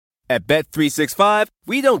At Bet365,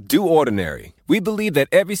 we don't do ordinary. We believe that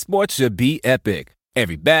every sport should be epic.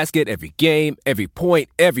 Every basket, every game, every point,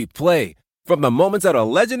 every play. From the moments that are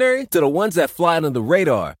legendary to the ones that fly under the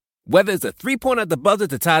radar. Whether it's a three-pointer at the buzzer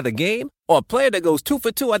to tie the game or a player that goes 2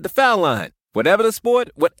 for 2 at the foul line. Whatever the sport,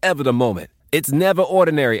 whatever the moment. It's never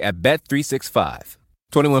ordinary at Bet365.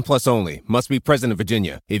 21 plus only. Must be present in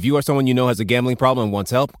Virginia. If you or someone you know has a gambling problem and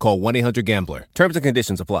wants help, call 1-800-GAMBLER. Terms and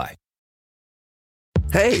conditions apply.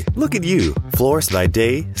 Hey, look at you. Florist by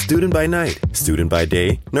day, student by night. Student by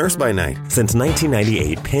day, nurse by night. Since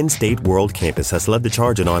 1998, Penn State World Campus has led the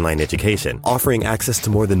charge in online education, offering access to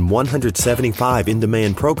more than 175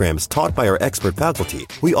 in-demand programs taught by our expert faculty.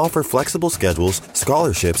 We offer flexible schedules,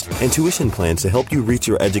 scholarships, and tuition plans to help you reach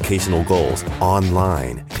your educational goals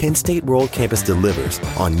online. Penn State World Campus delivers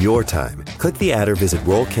on your time. Click the ad or visit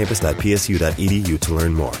worldcampus.psu.edu to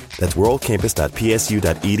learn more. That's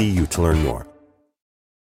worldcampus.psu.edu to learn more.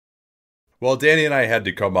 Well, Danny and I had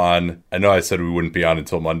to come on. I know I said we wouldn't be on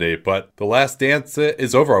until Monday, but The Last Dance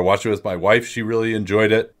is over. I watched it with my wife. She really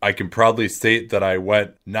enjoyed it. I can proudly state that I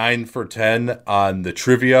went 9 for 10 on the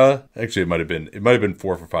trivia. Actually, it might have been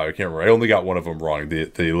 4 for 5. I can't remember. I only got one of them wrong. The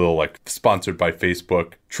little sponsored by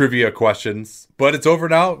Facebook trivia questions. But it's over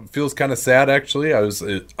now. It feels kind of sad, actually. I was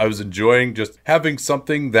enjoying just having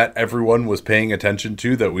something that everyone was paying attention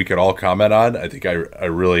to that we could all comment on. I think I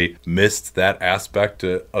really missed that aspect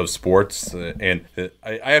of sports. And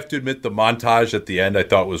I have to admit, the montage at the end I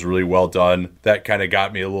thought was really well done. That kind of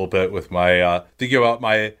got me a little bit with my thinking about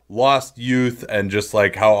my lost youth and just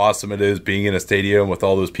how awesome it is being in a stadium with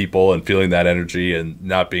all those people and feeling that energy and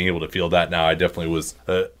not being able to feel that now. I definitely was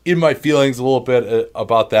in my feelings a little bit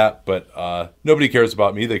about that, but nobody cares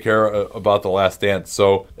about me. They care about The Last Dance.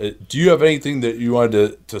 So do you have anything that you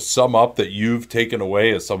wanted to sum up that you've taken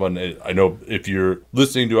away as someone? I know if you're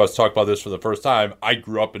listening to us talk about this for the first time, I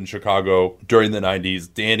grew up in Chicago during the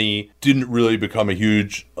 90s. Danny didn't really become a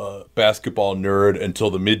huge basketball nerd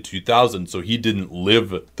until the mid-2000s, so he didn't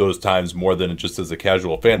live those times more than just as a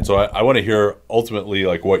casual fan. So I want to hear ultimately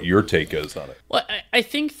what your take is on it. Well, I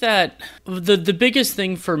think that the biggest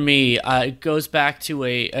thing for me goes back to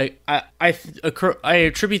I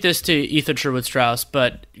attribute this to Ethan Sherwood Strauss,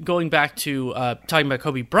 but going back to talking about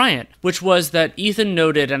Kobe Bryant, which was that Ethan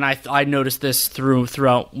noted, and I noticed this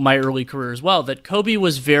throughout my early career as well, that Kobe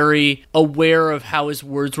was very aware of how his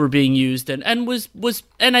words were being used and was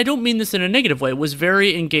and I don't mean this in a negative way, was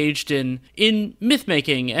very engaged in myth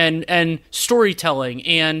making and storytelling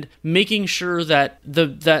and making sure that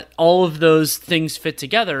that all of those things fit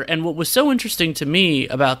together. And what was so interesting to me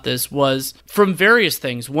about this was from various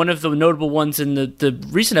things. One of the notable ones in the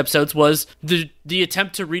recent episodes was the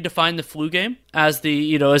attempt to redefine the flu game as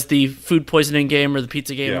the food poisoning game or the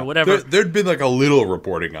pizza game or whatever. There'd been a little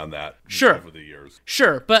reporting on that over the years.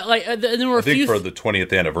 Sure, but there were a few for the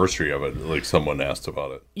 20th anniversary of it, someone asked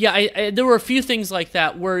about it. Yeah, there were a few things like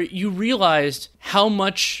that where you realized how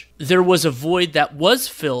much there was a void that was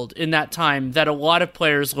filled in that time, that a lot of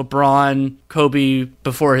players, LeBron, Kobe,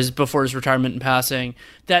 before his retirement and passing,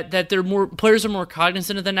 that players are more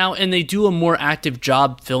cognizant of that now, and they do a more active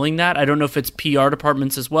job filling that. I don't know if it's PR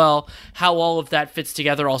departments as well, how all of that fits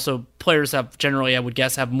together. Also, players have generally, I would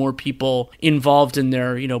guess, have more people involved in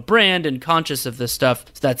their brand and conscious of this stuff.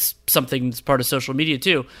 So that's something that's part of social media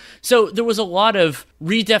too. So there was a lot of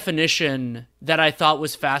redefinition that I thought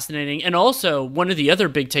was fascinating. And also, one of the other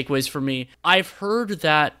big takeaways for me, I've heard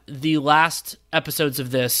that the last episodes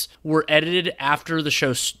of this were edited after the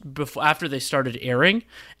show, after they started airing.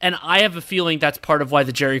 And I have a feeling that's part of why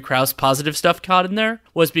the Jerry Krause positive stuff caught in there,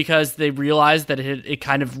 was because they realized that it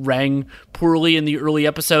kind of rang poorly in the early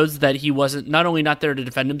episodes, that he wasn't not only not there to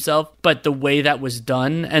defend himself, but the way that was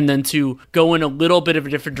done, and then to go in a little bit of a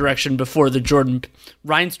different direction before the Jordan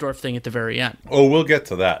Reinsdorf thing at the very end. Oh, we'll get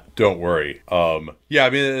to that. Don't worry. Yeah, I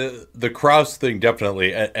mean, the Krause thing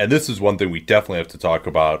definitely, and this is one thing we definitely have to talk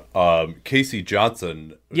about. Casey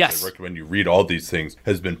Johnson, yes, I recommend you read all these things,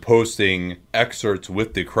 has been posting excerpts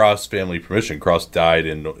with the Krause family permission. Krause died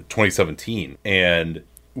in 2017, and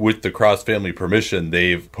with the Krause family permission,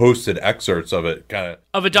 they've posted excerpts of it,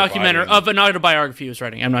 of a documentary, of an autobiography he was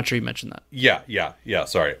writing. I'm not sure you mentioned that. Yeah.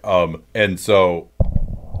 Sorry. And so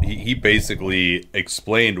he basically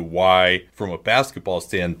explained why, from a basketball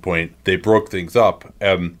standpoint, they broke things up.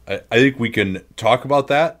 I think we can talk about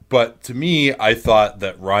that. But to me, I thought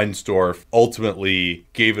that Reinsdorf ultimately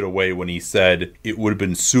gave it away when he said it would have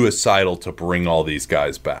been suicidal to bring all these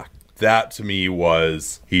guys back. that to me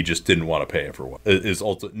was he just didn't want to pay everyone.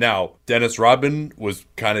 Now, Dennis Rodman was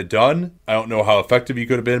kind of done. I don't know how effective he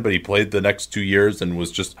could have been, but he played the next 2 years and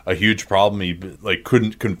was just a huge problem. He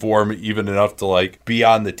couldn't conform even enough to be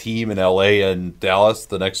on the team in LA and Dallas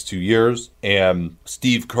the next 2 years. And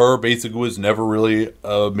Steve Kerr basically was never really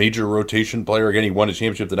a major rotation player. Again, he won a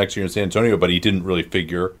championship the next year in San Antonio, but he didn't really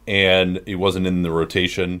figure, and he wasn't in the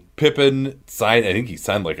rotation. Pippen signed, I think he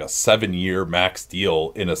signed like a 7-year max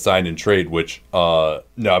deal in a sign and trade, which it was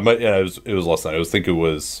less than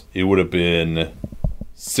that. It would have been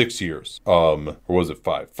 6 years, or was it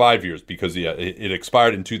 5? 5 years, because it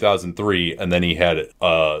expired in 2003, and then he had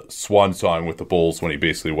a swan song with the Bulls when he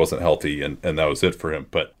basically wasn't healthy, and that was it for him.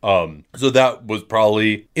 But so that was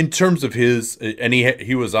probably in terms of his, and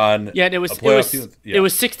he was on it was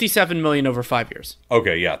 $67 million over 5 years.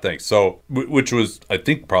 Okay, yeah, thanks. So which was, I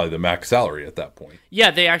think, probably the max salary at that point.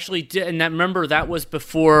 Yeah, they actually did, and remember that was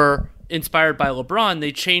before. Inspired by LeBron,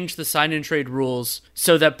 they changed the sign and trade rules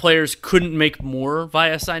so that players couldn't make more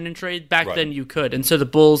via sign and trade. Back then you could. And so the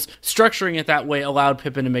Bulls structuring it that way allowed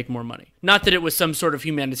Pippen to make more money. Not that it was some sort of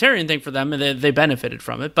humanitarian thing for them, and they benefited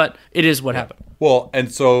from it, but it is what happened. Well,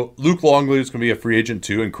 and so Luke Longley is going to be a free agent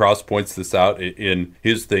too, and Krause points this out in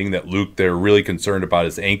his thing that Luke, they're really concerned about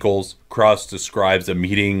his ankles. Krause describes a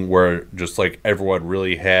meeting where just like everyone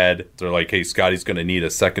really they're like, hey, Scotty's going to need a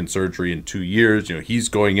second surgery in 2 years. He's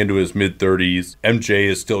going into his mid-30s. MJ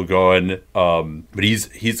is still going, but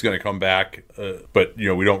he's going to come back. But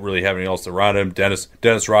we don't really have anything else around him. Dennis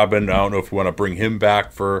Rodman, I don't know if we want to bring him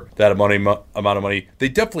back for that amount of money. They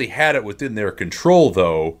definitely had it within their control,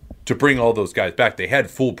 though, to bring all those guys back. They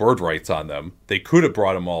had full bird rights on them. They could have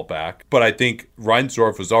brought them all back. But I think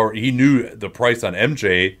Reinsdorf he knew the price on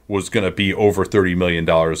MJ was going to be over $30 million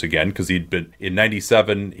again, because he'd been in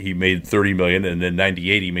 97, he made $30 million, and in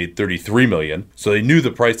 98, he made $33 million. So they knew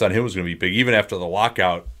the price on him was going to be big. Even after the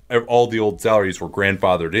lockout, all the old salaries were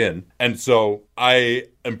grandfathered in. And so I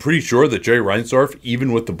am pretty sure that Jerry Reinsdorf,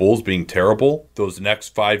 even with the Bulls being terrible, those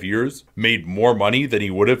next 5 years made more money than he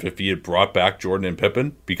would have if he had brought back Jordan and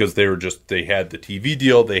Pippen, because they had the TV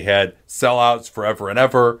deal, they had sellouts forever and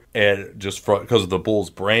ever, and just because of the Bulls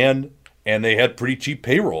brand. And they had pretty cheap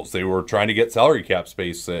payrolls. They were trying to get salary cap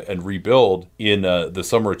space and rebuild in the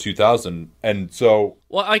summer of 2000. And so...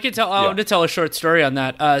 Well, I want to tell a short story on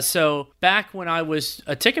that. So back when I was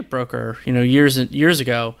a ticket broker, years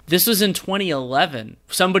ago, this was in 2011.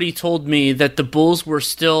 Somebody told me that the Bulls were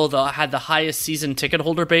had the highest season ticket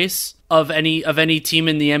holder base of any team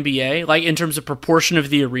in the NBA, like in terms of proportion of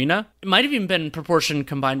the arena. It might have even been proportion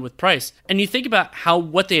combined with price. And you think about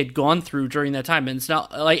what they had gone through during that time, and it's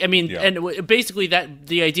not and basically that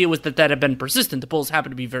the idea was that had been persistent. The Bulls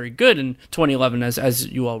happened to be very good in 2011, as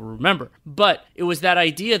you all remember, but it was that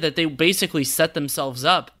idea that they basically set themselves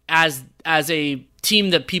up as a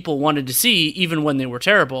team that people wanted to see even when they were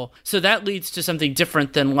terrible. So that leads to something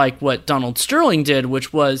different than like what Donald Sterling did,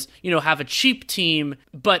 which was, have a cheap team,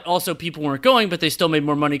 but also people weren't going, but they still made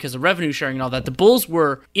more money because of revenue sharing and all that. The Bulls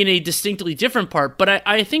were in a distinctly different part, but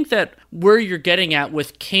I think that where you're getting at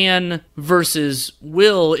with can versus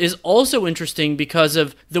will is also interesting because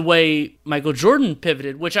of the way Michael Jordan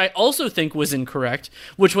pivoted, which I also think was incorrect,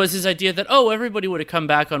 which was his idea that, everybody would have come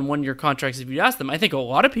back on one-year contracts if you asked them. I think a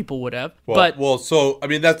lot of people would have. So, I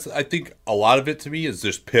mean, I think a lot of it to me is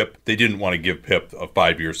just Pip. They didn't want to give Pip a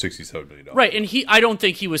 5-year, $67 million. Right, and I don't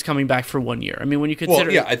think he was coming back for 1 year. I mean, when you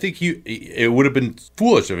consider... I think it would have been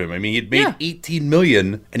foolish of him. I mean, he'd made $18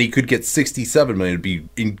 million, and he could get $67 million. It'd be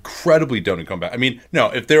incredibly dumb to come back. I mean, no,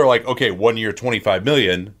 if they were like, okay, 1 year, $25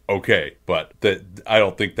 million, okay, but I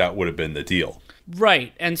don't think that would have been the deal.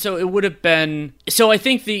 Right, and so it would have been... So I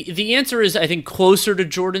think the answer is, I think, closer to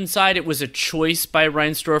Jordan's side. It was a choice by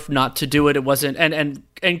Reinsdorf not to do it. It wasn't...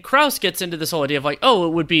 And Krause gets into this whole idea of like,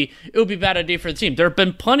 it would be a bad idea for the team. There have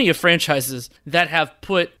been plenty of franchises that have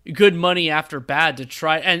put good money after bad to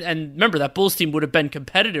try... And remember, that Bulls team would have been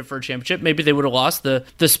competitive for a championship. Maybe they would have lost. The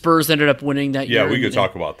Spurs ended up winning that year. Yeah, we could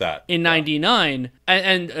talk about that. In 99.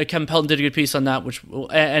 And Ken Pelton did a good piece on that,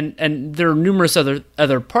 and there are numerous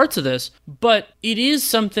other parts of this, but it is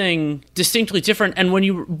something distinctly different. And when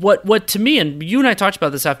what to me, and you and I talked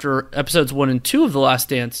about this after episodes 1 and 2 of The Last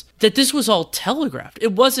Dance, that this was all telegraphed.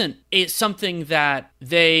 It wasn't something that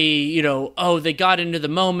they, they got into the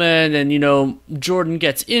moment and, Jordan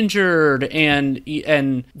gets injured and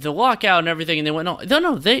the lockout and everything, and they went, no,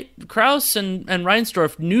 Krause and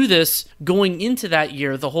Reinsdorf knew this going into that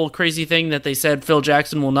year, the whole crazy thing that they said Phil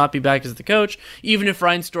Jackson will not be back as the coach, even if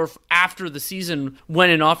Reinsdorf after the season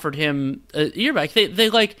went and offered him a year back. They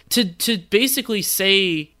like to basically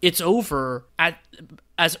say it's over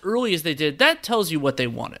as early as they did. That tells you what they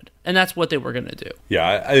wanted. And that's what they were going to do.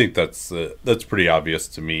 Yeah, I think that's pretty obvious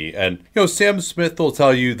to me. And, Sam Smith will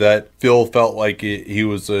tell you that Phil felt like he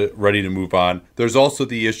was ready to move on. There's also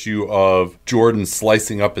the issue of Jordan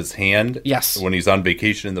slicing up his hand when he's on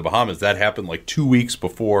vacation in the Bahamas. That happened like 2 weeks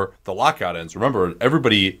before the lockout ends. Remember,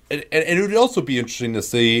 everybody, and it would also be interesting to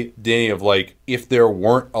see, Danny, of like, if there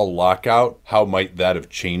weren't a lockout, how might that have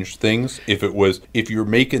changed things? If you're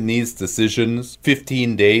making these decisions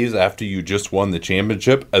 15 days after you just won the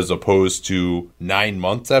championship, as opposed to 9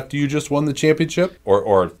 months after you just won the championship,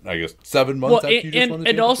 or I guess 7 months after you just won the championship.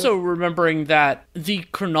 And also remembering that the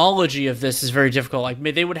chronology of this is very difficult. Like,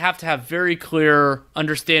 they would have to have very clear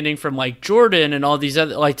understanding from like Jordan and all these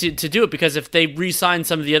other, like, to do it, because if they re-sign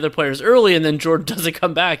some of the other players early and then Jordan doesn't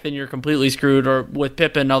come back, then you're completely screwed. Or with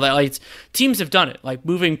Pippen and all that, like, teams have done it. Like,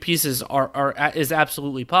 moving pieces is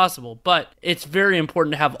absolutely possible, but it's very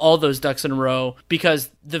important to have all those ducks in a row,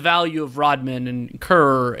 because the value of Rodman and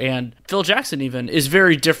Kerr and Phil Jackson even is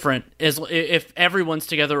very different if everyone's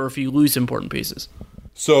together or if you lose important pieces.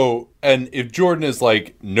 So, and if Jordan is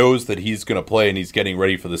like, knows that he's going to play and he's getting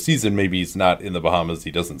ready for the season, maybe he's not in the Bahamas,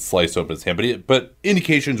 he doesn't slice open his hand, but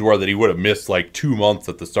indications were that he would have missed like 2 months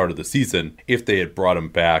at the start of the season if they had brought him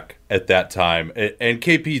back at that time. And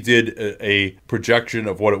KP did a projection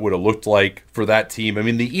of what it would have looked like for that team. I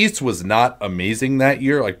mean, the East was not amazing that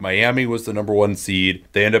year. Like, Miami was the number 1 seed.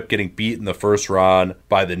 They end up getting beat in the first round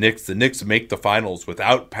by the Knicks. The Knicks make the finals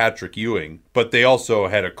without Patrick Ewing, but they also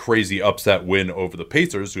had a crazy upset win over the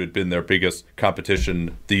Pacers, who had been their biggest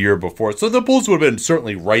competition the year before. So the Bulls would have been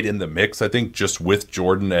certainly right in the mix, I think, just with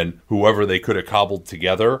Jordan and whoever they could have cobbled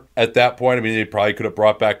together at that point. I mean, they probably could have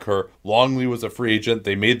brought back Kerr. Longley was a free agent.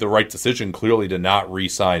 They made the right decision, clearly, to not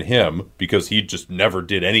re-sign him, because he just never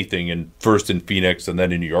did anything first in Phoenix and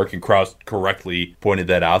then in New York. And Krause correctly pointed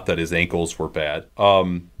that out, that his ankles were bad.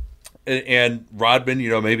 And Rodman,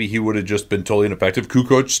 maybe he would have just been totally ineffective.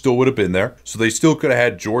 Kukoc still would have been there. So they still could have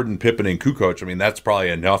had Jordan, Pippen, and Kukoc. I mean, that's probably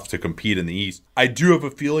enough to compete in the East. I do have a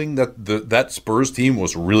feeling that that Spurs team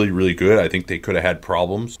was really, really good. I think they could have had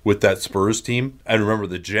problems with that Spurs team. And remember,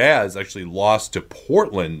 the Jazz actually lost to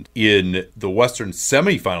Portland in the Western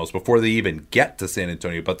semifinals before they even get to San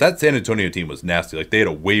Antonio. But that San Antonio team was nasty. Like, they had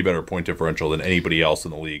a way better point differential than anybody else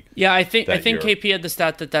in the league. Yeah, I think KP had the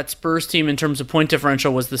stat that Spurs team, in terms of point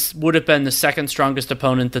differential, would have been the second strongest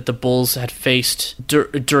opponent that the Bulls had faced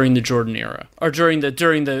during the Jordan era, or during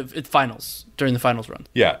the finals. During the finals run.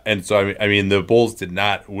 Yeah, and so I mean the Bulls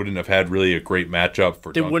wouldn't have had really a great matchup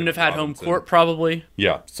for. They Duncan wouldn't have had Robinson. home court probably.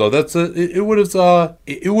 Yeah, so it would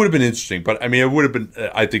have been interesting, but I mean it would have been.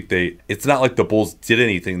 I think it's not like the Bulls did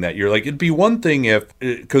anything that year. Like, it'd be one thing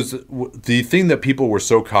because the thing that people were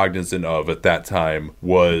so cognizant of at that time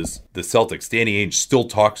was the Celtics. Danny Ainge still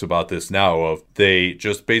talks about this now. Of they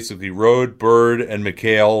just basically rode Bird and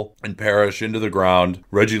McHale and Parrish into the ground.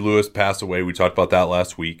 Reggie Lewis passed away. We talked about that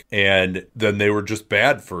last week, and then they were just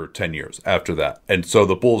bad for 10 years after that. And so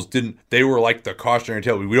the Bulls they were like the cautionary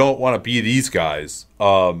tale. We don't want to be these guys.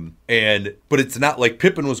 But it's not like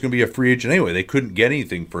Pippen was going to be a free agent anyway. They couldn't get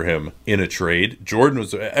anything for him in a trade.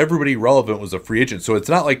 Everybody relevant was a free agent. So it's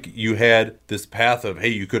not like you had this path of, hey,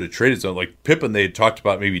 you could have traded someone. Like Pippen, they had talked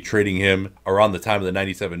about maybe trading him around the time of the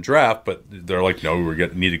 97 draft, but they're like, no, we're going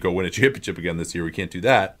to need to go win a championship again this year. We can't do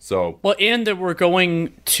that. So, well, and that we're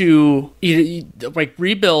going to, like,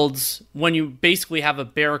 rebuilds when you basically have a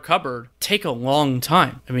bare cupboard take a long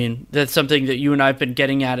time. I mean, that's something that you and I have been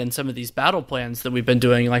getting at in some of these battle plans that we've been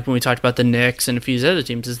doing, like when we talked about the Knicks and a few other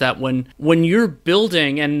teams, is that when you're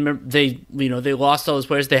building, and they lost all those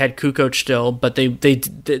players, they had Kukoc still, but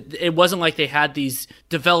it wasn't like they had these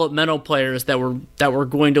developmental players that were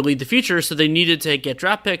going to lead the future, so they needed to get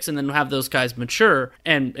draft picks and then have those guys mature,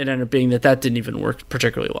 and it ended up being that didn't even work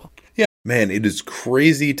particularly well. Yeah. Man, it is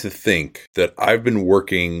crazy to think that I've been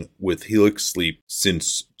working with Helix Sleep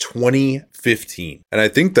since 2015. And I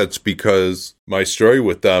think that's because my story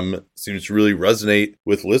with them seems to really resonate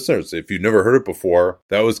with listeners. If you've never heard it before,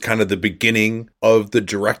 that was kind of the beginning of the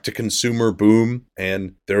direct-to-consumer boom.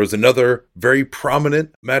 And there was another very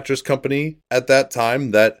prominent mattress company at that time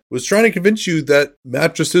that was trying to convince you that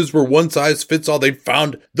mattresses were one size fits all. They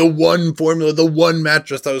found the one formula, the one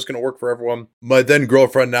mattress that was going to work for everyone. My then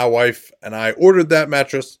girlfriend, now wife, and I ordered that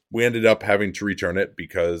mattress. We ended up having to return it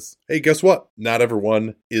because, hey, guess what? Not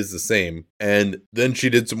everyone is the same. And then she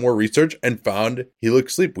did some more research and found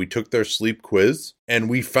Helix Sleep. We took their sleep quiz and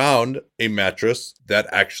we found a mattress that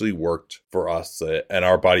actually worked for us and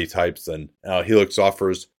our body types. And Helix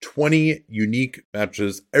offers 20 unique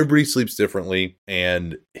mattresses. Everybody sleeps differently,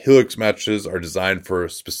 and Helix mattresses are designed for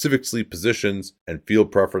specific sleep positions and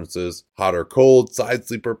field preferences: hot or cold, side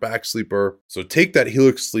sleeper, back sleeper. So take that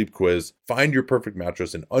Helix Sleep quiz, find your perfect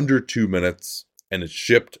mattress in under 2 minutes, and it's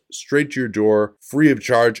shipped straight to your door, free of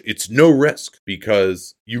charge. It's no risk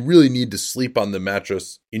because you really need to sleep on the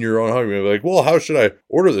mattress in your own home. You're like, well, how should I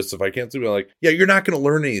order this if I can't sleep? I'm like, yeah, you're not going to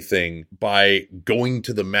learn anything by going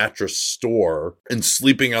to the mattress store and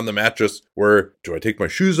sleeping on the mattress where, do I take my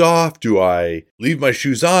shoes off? Do I leave my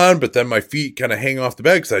shoes on, but then my feet kind of hang off the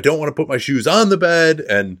bed because I don't want to put my shoes on the bed?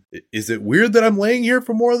 And is it weird that I'm laying here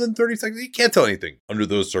for more than 30 seconds? You can't tell anything under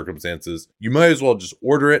those circumstances. You might as well just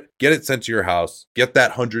order it, get it sent to your house, get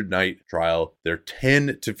that 100-night trial. They're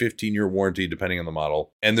 10 to 15-year warranty depending on the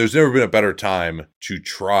model. And there's never been a better time to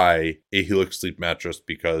try a Helix Sleep mattress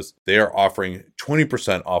because they are offering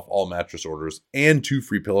 20% off all mattress orders and 2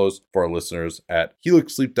 free pillows for our listeners at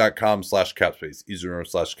helixsleep.com/capspace. Easy to remember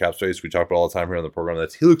 /capspace. We talk about all the time here on the program.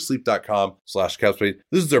 That's helixsleep.com/capspace.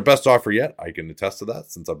 This is their best offer yet. I can attest to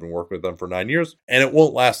that since I've been working with them for 9 years, and it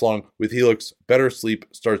won't last long with Helix. Better sleep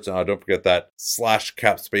starts now. Don't forget that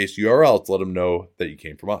 /capspace URL to let them know that you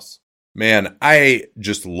came from us. Man, I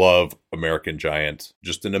just love American Giant.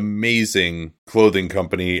 Just an amazing clothing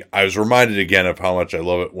company. I was reminded again of how much I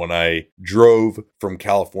love it when I drove from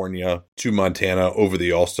California to Montana over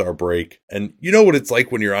the All-Star break. And you know what it's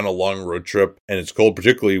like when you're on a long road trip and it's cold,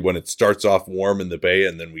 particularly when it starts off warm in the Bay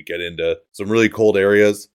and then we get into some really cold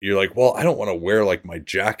areas. You're like, well, I don't want to wear like my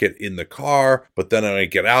jacket in the car, but then when I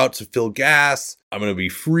get out to fill gas, I'm going to be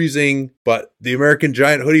freezing. But the American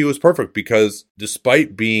Giant hoodie was perfect because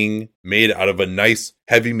despite being made out of a nice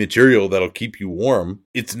heavy material that'll keep you warm,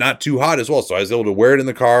 it's not too hot as well. So I was able to wear it in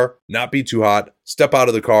the car, not be too hot, step out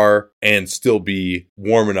of the car, and still be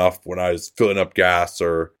warm enough when I was filling up gas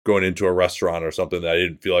or going into a restaurant or something that I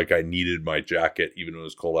didn't feel like I needed my jacket even when it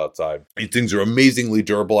was cold outside. These things are amazingly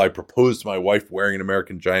durable. I proposed to my wife wearing an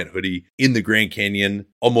American Giant hoodie in the Grand Canyon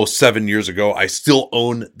almost 7 years ago. I still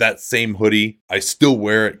own that same hoodie. I still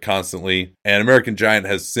wear it constantly. And American Giant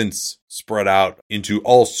has since spread out into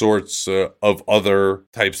all sorts of other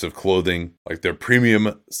types of clothing, like their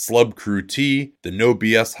premium Slub Crew tee, the No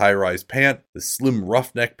BS high-rise pant, the slim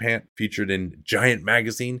roughneck pant featured in Giant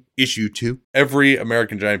Magazine issue 2. Every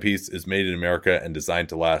American Giant piece is made in America and designed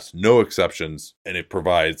to last, no exceptions, and it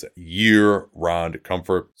provides year-round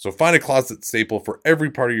comfort. So find a closet staple for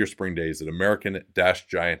every part of your spring days at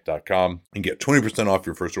American-Giant.com and get 20% off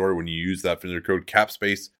your first order when you use that vendor code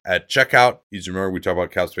CAPSPACE at checkout. Easy to remember, we talk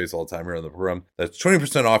about CAPSPACE all the time here on the program. That's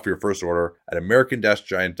 20% off your first order at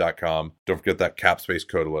American-Giant.com. Don't forget that CAPSPACE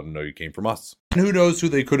code to let them know you came from us. And who knows who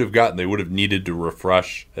they could have gotten. They would have needed to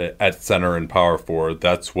refresh at center and power forward.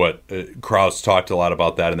 That's what Krause talked a lot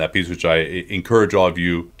about that in that piece, which I encourage all of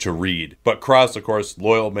you to read. But Krause, of course,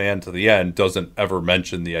 loyal man to the end, doesn't ever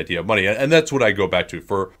mention the idea of money. And that's what I go back to.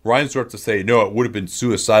 For Reinsdorf to say, no, it would have been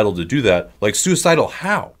suicidal to do that. Like, suicidal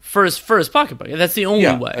how? For his pocketbook. That's the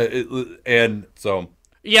only way. And so...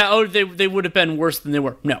 Yeah, they would have been worse than they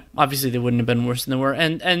were. No, obviously they wouldn't have been worse than they were.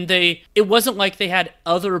 And it wasn't like they had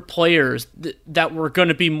other players that were going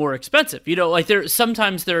to be more expensive. You know, like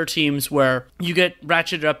sometimes there are teams where you get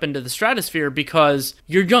ratcheted up into the stratosphere because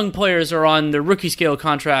your young players are on their rookie scale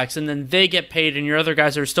contracts and then they get paid and your other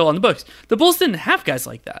guys are still on the books. The Bulls didn't have guys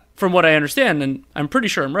like that, from what I understand, and I'm pretty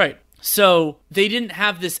sure I'm right. So they didn't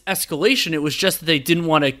have this escalation. It was just that they didn't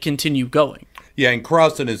want to continue going. Yeah, and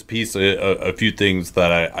Krause in his piece, a few things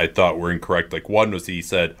that I thought were incorrect. Like, one was he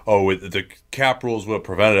said, the cap rules would have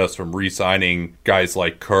prevented us from re-signing guys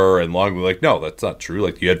like Kerr and Longley. Like, no, that's not true.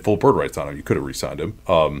 Like, you had full bird rights on him. You could have re-signed him.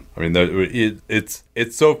 I mean, it's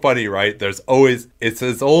so funny, right? There's always, it's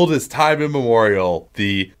as old as time immemorial,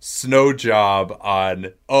 the snow job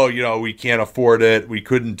on, we can't afford it. We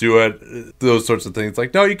couldn't do it. Those sorts of things.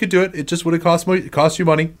 Like, no, you could do it. It just would have cost you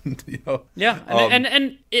money. Yeah,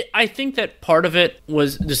 I think that part of it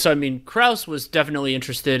was just, Krause was definitely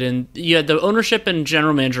interested in, the ownership and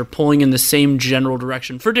general manager pulling in the same general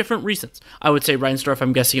direction for different reasons. I would say Reinsdorf,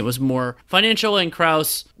 I'm guessing it was more financial, and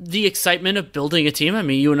Krause, the excitement of building a team. I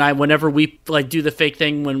mean, you and I, whenever we do the fake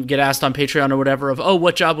thing when we get asked on Patreon or whatever of, oh,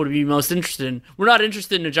 what job would we be most interested in? We're not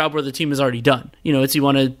interested in a job where the team is already done. It's you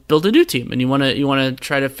want to build a new team, and you want to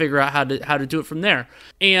try to figure out how to do it from there.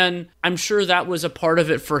 And I'm sure that was a part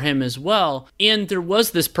of it for him as well. And there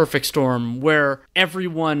was this perfect storm where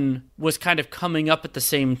everyone was kind of coming up at the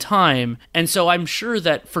same time. And so I'm sure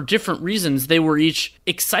that for different reasons, they were each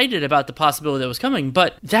excited about the possibility that was coming.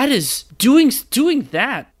 But that is doing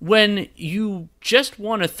that when you just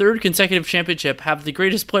won a third consecutive championship, have the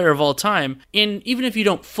greatest player of all time, and even if you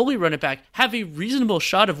don't fully run it back, have a reasonable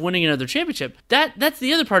shot of winning another championship. That's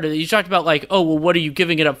the other part of it. You talked about like, oh, well, what are you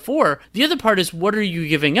giving it up for? The other part is, what are you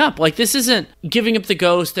giving up? Like, this isn't giving up the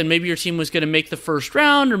ghost and maybe your team was going to make the first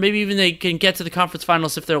round, or maybe even they can get to the conference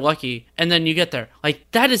finals if they're lucky, and then you get there. Like,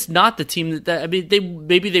 that is not the team that I mean,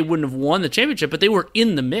 maybe they wouldn't have won the championship, but they were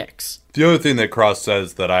in the mix. The other thing that Krause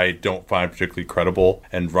says that I don't find particularly credible,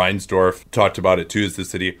 and Reinsdorf talked about it too, is the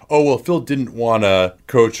city, oh, well, Phil didn't want to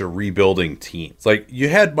coach a rebuilding team. It's like, you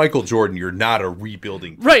had Michael Jordan, you're not a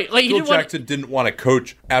rebuilding team. Right. Like, Phil Jackson didn't want to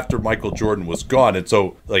coach after Michael Jordan was gone. And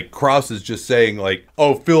so, like, Krause is just saying, like,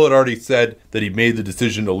 oh, Phil had already said that he made the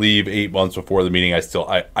decision to leave 8 months before the meeting.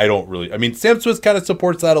 I don't really, I mean, Sam Smith kind of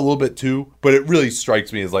supports that a little bit too, but it really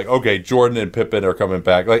strikes me as like, okay, Jordan and Pippen are coming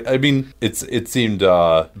back. Like, I mean, it seemed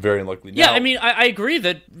very unlikely. Yeah, I mean, I agree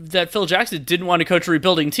that Phil Jackson didn't want to coach a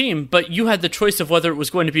rebuilding team, but you had the choice of whether it was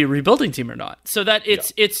going to be a rebuilding team or not. So that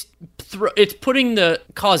it's putting the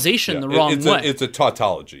causation the wrong way. It's a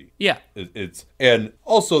tautology. Yeah. And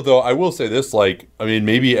also, though, I will say this, like, I mean,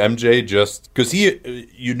 maybe MJ just, because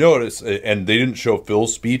you notice, and they didn't show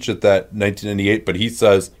Phil's speech at that 1998, but he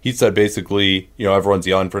said basically, everyone's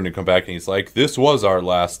yelling for him to come back, and he's like, this was our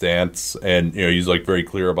last dance, and, he's like very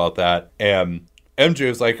clear about that. And MJ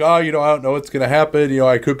was like, oh, I don't know what's going to happen.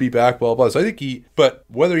 I could be back, blah, blah. So I think but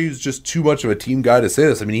whether he was just too much of a team guy to say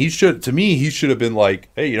this, I mean, he should have been like,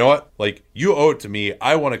 hey, you know what? Like, you owe it to me.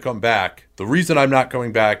 I want to come back. The reason I'm not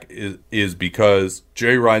coming back is because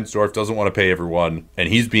Jerry Reinsdorf doesn't want to pay everyone, and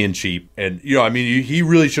he's being cheap. And, I mean, he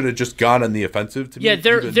really should have just gone on the offensive to me. Yeah,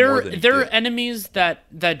 there are enemies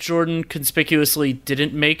that Jordan conspicuously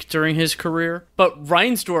didn't make during his career. But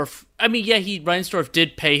Reinsdorf, I mean, yeah, Reinsdorf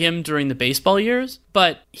did pay him during the baseball years,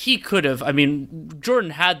 but he could have. I mean,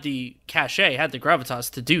 Jordan had the cachet, had the gravitas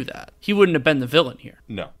to do that. He wouldn't have been the villain here.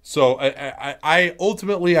 No. So I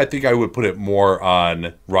ultimately, I think I would put it more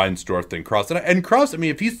on Reinsdorf than Krause. And Krause, I mean,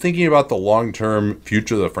 if he's thinking about the long-term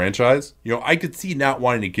future of the franchise, I could see not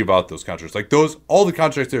wanting to give out those contracts. Like all the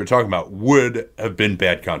contracts they were talking about would have been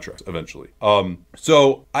bad contracts eventually.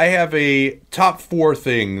 So I have a top 4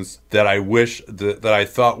 things that I wish that I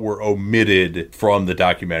thought were omitted from the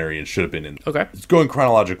documentary and should have been in. Okay. Let's go in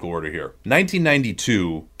chronological order here.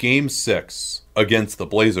 1992, Game 6 against the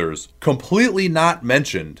Blazers, completely not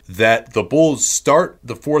mentioned that the Bulls start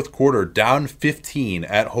the fourth quarter down 15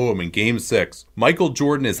 at home in Game 6. Michael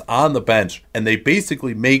Jordan is on the bench, and they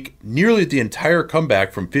basically make nearly the entire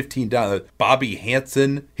comeback from 15 down. Bobby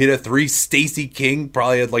Hansen hit a 3. Stacey King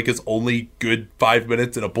probably had like his only good 5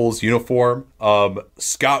 minutes in a Bulls uniform.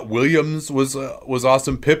 Scott Williams was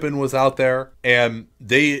awesome. Pippen was out there, and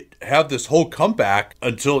they have this whole comeback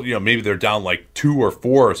until, maybe they're down like 2 or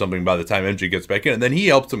 4 or something by the time MJ gets back in, and then he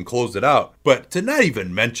helps them close it out. But to not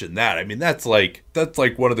even mention that, I mean, that's like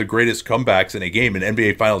one of the greatest comebacks in a game in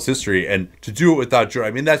NBA Finals history, and to do it without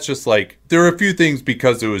Jordan, I mean, that's just like, there are a few things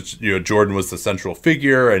because it was, Jordan was the central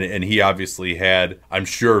figure, and he obviously had, I'm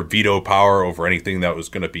sure, veto power over anything that was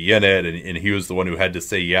going to be in it, and he was the one who had to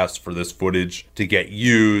say yes for this footage to get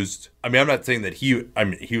used. I mean, I'm not saying that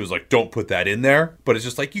he was like, don't put that in there, but it's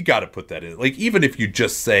just like, you got to put that in. Like, even if you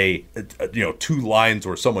just say, 2 lines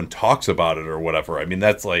where someone talks about it or whatever, I mean,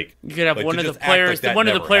 that's like, you could have like one of the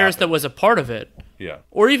players, that was a part of it. Yeah.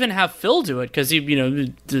 Or even have Phil do it, because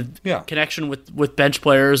the connection with bench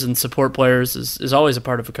players and support players is always a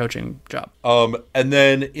part of a coaching job. And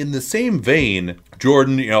then in the same vein,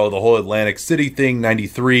 Jordan, the whole Atlantic City thing,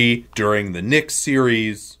 93, during the Knicks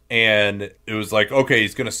series. And it was like, okay,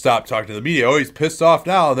 he's going to stop talking to the media. Oh, he's pissed off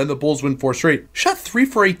now. And then the Bulls win 4 straight. Shot 3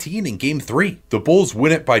 for 18 in Game 3. The Bulls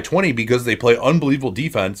win it by 20 because they play unbelievable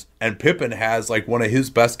defense. And Pippen has like one of his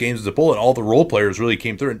best games as a Bull. And all the role players really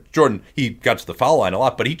came through. And Jordan, he got to the foul line a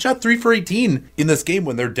lot. But he shot 3 for 18 in this game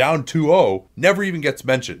when they're down 2-0. Never even gets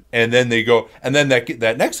mentioned. And then they go, and then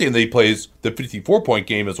that next game that he plays, the 54-point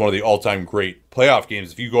game, is one of the all-time great playoff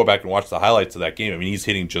games. If you go back and watch the highlights of that game, I mean, he's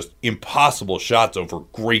hitting just impossible shots over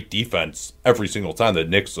great defense every single time. The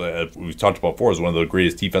Knicks, we've talked about before, is one of the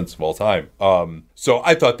greatest defenses of all time. So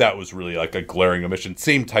I thought that was really like a glaring omission.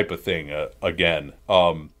 Same type of thing again.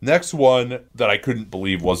 Next one that I couldn't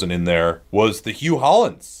believe wasn't in there was the Hugh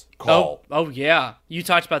Hollins call. Oh yeah. You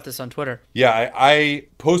talked about this on Twitter. Yeah, I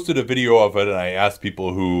posted a video of it and I asked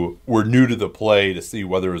people who were new to the play to see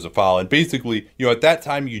whether it was a foul. And basically, at that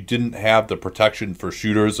time you didn't have the protection for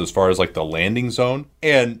shooters as far as like the landing zone.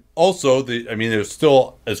 And also, there's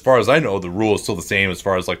still, as far as I know, the rule is still the same as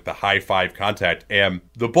far as like the high five contact. And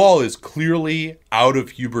the ball is clearly out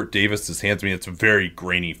of Hubert Davis's hands. I mean, it's very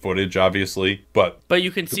grainy footage, obviously, but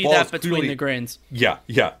you can see that between the grains. Yeah.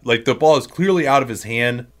 Like the ball is clearly out of his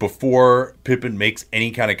hand before Pippen makes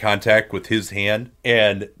any kind of contact with his hand.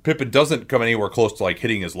 And Pippen doesn't come anywhere close to like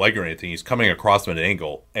hitting his leg or anything. He's coming across him at an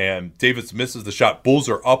angle. And Davis misses the shot. Bulls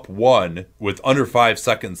are up 1 with under 5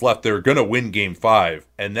 seconds left. They're going to win game 5.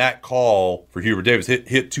 And that call for Hubert Davis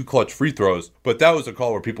hit 2 clutch free throws. But that was a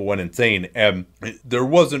call where people went insane. And there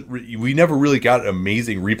wasn't, we never really got an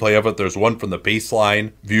amazing replay of it. There's one from the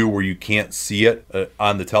baseline view where you can't see it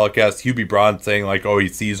on the telecast. Hubie Braun saying like, oh, he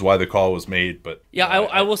sees why the call was made. But yeah,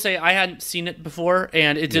 I will say I hadn't seen it before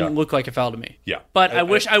and it didn't look like a foul to me. Yeah. But I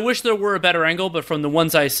wish there were a better angle, but from the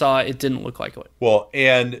ones I saw, it didn't look like it. Well,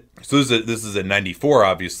 and so this is in 94,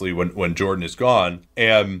 obviously, when Jordan is gone.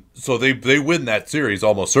 And so they win that series,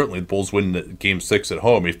 almost certainly. The Bulls win game 6 at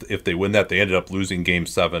home. If they win that, they ended up losing game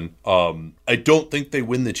 7. I don't think they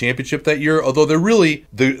win the championship that year, although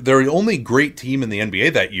their only great team in the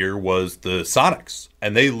NBA that year was the Sonics.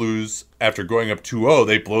 And they lose after going up 2-0.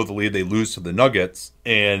 They blow the lead. They lose to the Nuggets.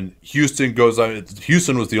 And Houston goes on.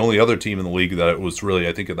 Houston was the only other team in the league that it was really,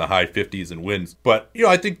 I think, in the high 50s in wins. But,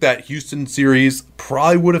 I think that Houston series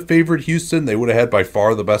probably would have favored Houston. They would have had by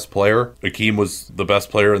far the best player. Hakeem was the best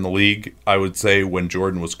player in the league, I would say, when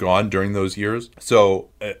Jordan was gone during those years. So,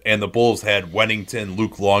 and the Bulls had Wennington,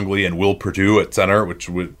 Luke Longley, and Will Perdue at center,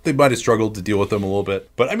 they might have struggled to deal with them a little bit.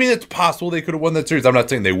 But, I mean, it's possible they could have won that series. I'm not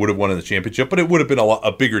saying they would have won in the championship, but it would have been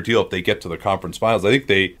a bigger deal if they get to the conference finals. I think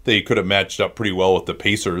they could have matched up pretty well with the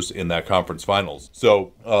Pacers in that conference finals.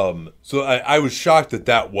 So I was shocked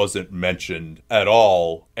that wasn't mentioned at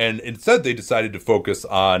all. And instead they decided to focus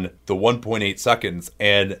on the 1.8 seconds.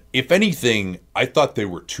 And if anything, I thought they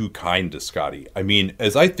were too kind to Scottie. I mean,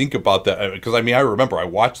 as I think about that, because I remember I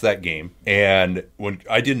watched that game and when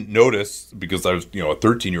I didn't notice, because I was, a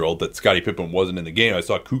 13-year-old, that Scottie Pippen wasn't in the game. I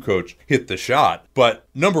saw Kukoc hit the shot. But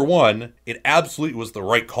number one, it absolutely was the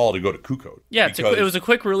right call to go to Kukoc. Yeah, it was a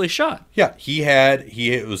quick release shot. Yeah,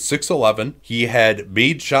 it was 6'11". He had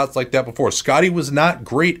made shots like that before. Scottie was not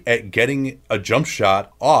great at getting a jump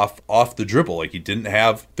shot off the dribble. Like, he didn't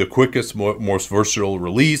have the quickest, most versatile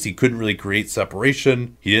release. He couldn't really create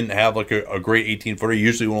separation. He didn't have like a great 18-footer. He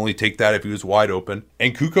usually would only take that if he was wide open.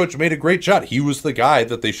 And Kukoc made a great shot. He was the guy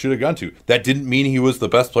that they should have gone to. That didn't mean he was the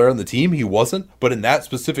best player on the team. He wasn't. But in that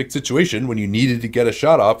specific situation, when you needed to get a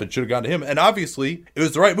shot off, it should have gone to him. And obviously, it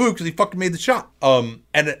was the right move because he fucking made the shot.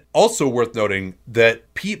 And also worth noting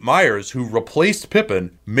that Pete Myers, who replaced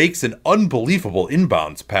Pippen, makes an unbelievable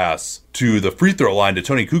inbounds pass to the free throw line to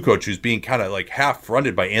Tony Kukoc, who's being kind of like half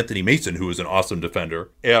fronted by Anthony Mason, who is an awesome defender.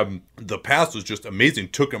 The pass was just amazing.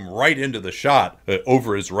 Took him right into the shot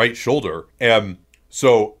over his right shoulder.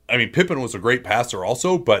 So, Pippen was a great passer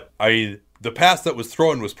also, but the pass that was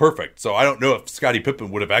thrown was perfect. So I don't know if Scottie Pippen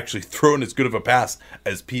would have actually thrown as good of a pass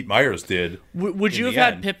as Pete Myers did. Would you have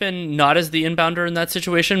had Pippen not as the inbounder in that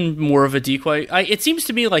situation, more of a decoy? It seems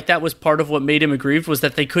to me like that was part of what made him aggrieved, was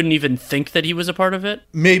that they couldn't even think that he was a part of it.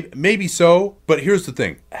 Maybe so, but here's the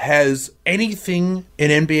thing. Has anything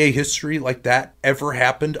in NBA history like that ever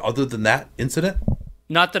happened other than that incident?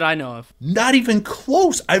 Not that I know of. Not even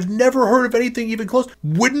close. I've never heard of anything even close.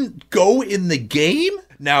 Wouldn't go in the game?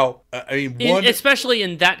 Now, especially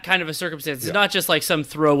in that kind of a circumstance. It's not just like some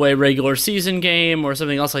throwaway regular season game or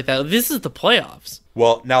something else like that. This is the playoffs.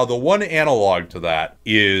 Well, now the one analog to that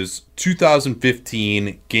is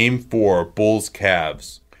 2015 Game 4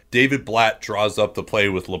 Bulls-Cavs. David Blatt draws up the play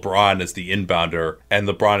with LeBron as the inbounder, and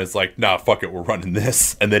LeBron is like, nah, fuck it, we're running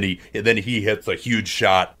this. And then he hits a huge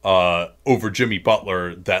shot over Jimmy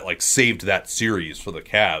Butler that like saved that series for the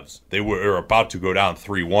Cavs. They were about to go down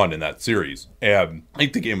 3-1 in that series. And I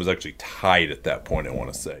think the game was actually tied at that point, I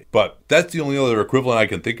want to say. But that's the only other equivalent I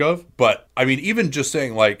can think of. But even just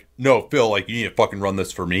saying like, no, Phil, like, you need to fucking run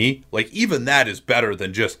this for me. Like, even that is better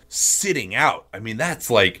than just sitting out.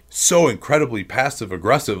 That's like so incredibly passive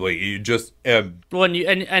aggressive. Like, you just well,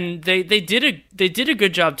 and they did a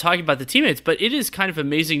good job talking about the teammates, but it is kind of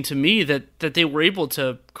amazing to me that they were able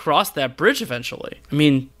to cross that bridge eventually.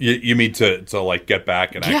 You mean to like get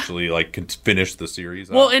back and actually like finish the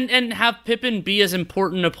series out? Well, and have Pippen be as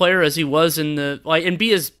important a player as he was in the and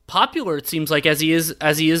be as popular, it seems like, as he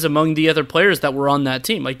is among the other players that were on that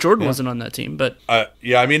team. Like Jordan wasn't on that team, but I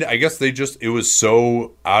mean, I guess it was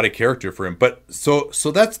so out of character for him. But so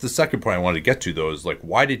that's the second point I wanted to get to, though, is like,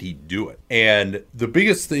 why did he do it? And the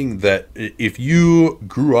biggest thing that if you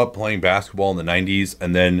grew up playing basketball in the 90s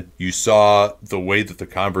and then you saw the way that the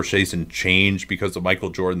conversation changed because of Michael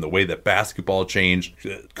Jordan, the way that basketball changed,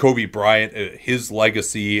 Kobe Bryant, his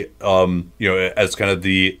legacy, as kind of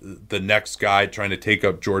the next guy trying to take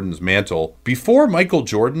up Jordan's mantle. Before Michael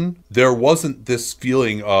Jordan, there wasn't this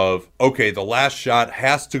feeling of, okay, the last shot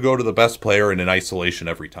has to go to the best player in an isolation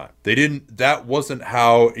every time. That wasn't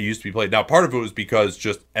how it used to be played. Now, part of it was because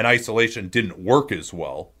just an isolation didn't work as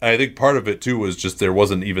well. And I think part of it too was just there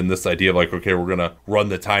wasn't even this idea of like, okay, we're going to run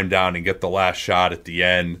the time down and get the last shot at the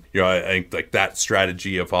end. I think like that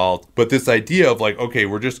strategy evolved. But this idea of like, okay,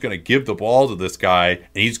 we're just going to give the ball to this guy and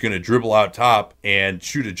he's going to dribble out top and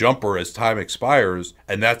shoot a jumper as time expires.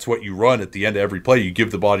 And that's what you run at the end of every play. You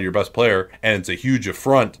give the ball to your best player, and it's a huge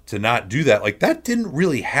affront to not do that. Like, that didn't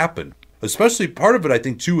really happen. Especially part of it, I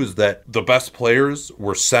think, too, is that the best players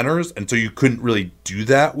were centers, and so you couldn't really do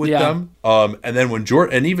that with them. And then when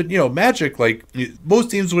Jordan, and even, Magic, like,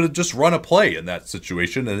 most teams would have just run a play in that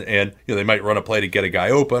situation, and they might run a play to get a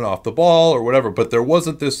guy open off the ball or whatever, but there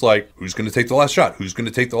wasn't this, like, who's going to take the last shot? Who's going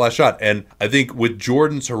to take the last shot? And I think with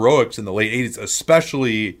Jordan's heroics in the late 80s,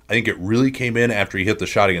 especially, I think it really came in after he hit the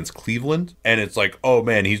shot against Cleveland, and it's like, oh,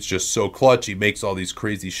 man, he's just so clutch. He makes all these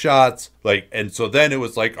crazy shots. Like, and so then it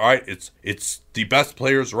was like, all right, it's the best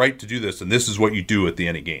player's right to do this, and this is what you do at the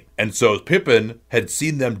end of the game. And so Pippen had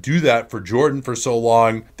seen them do that for Jordan for so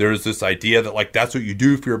long. There's this idea that, like, that's what you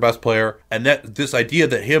do for your best player, and that this idea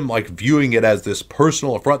that him, like, viewing it as this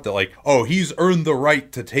personal affront that, like, oh, he's earned the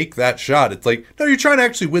right to take that shot. It's like, no, you're trying to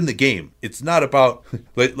actually win the game. It's not about,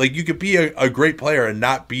 like you could be a great player and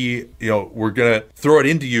not be, we're going to throw it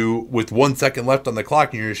into you with 1 second left on the clock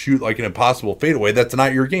and you're going to shoot, like, an impossible fadeaway. That's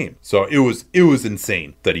not your game. So it was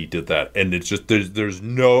insane that he did that, and it's just,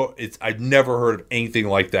 I've never heard of anything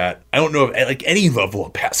like that. I don't know of like any level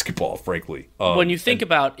of basketball, frankly. When you think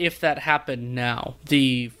about if that happened now,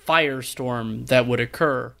 the firestorm that would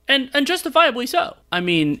occur, and justifiably so. I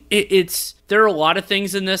mean, there are a lot of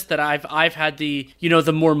things in this that I've had the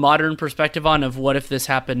more modern perspective on of what if this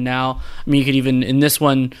happened now. I mean, you could even in this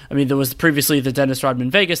one, I mean, there was previously the Dennis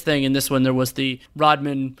Rodman Vegas thing. In this one, there was the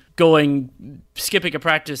Rodman skipping a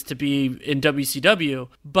practice to be in WCW,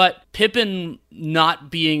 but Pippen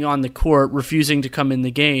not being on the court, refusing to come in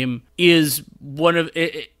the game is one of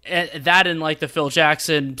that, and like the Phil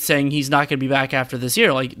Jackson saying he's not going to be back after this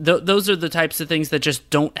year. Like those are the types of things that just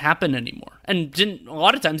don't happen anymore, and a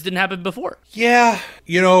lot of times didn't happen before. Yeah,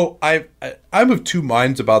 I'm of two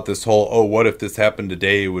minds about this whole, what if this happened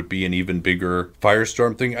today, it would be an even bigger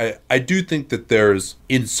firestorm thing. I do think that there's,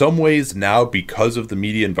 in some ways now, because of the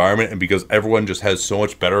media environment and because everyone just has so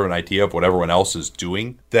much better an idea of what everyone else is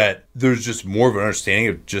doing, that there's just more of an understanding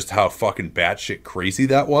of just how fucking batshit crazy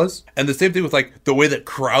that was. And the same thing with like the way that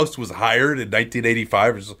Krause was hired in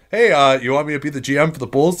 1985. It's like, hey, you want me to be the GM for the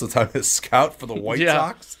Bulls since I'm a scout for the White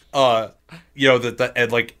Sox? That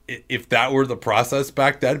and like if that were the process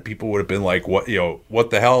back then, people would have been like, what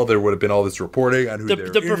the hell? There would have been all this reporting on who the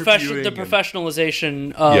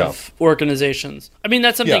professionalization of organizations. I mean,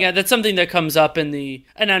 that's something that comes up in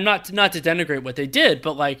and I'm not to denigrate what they did,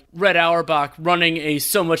 but like Red Auerbach running a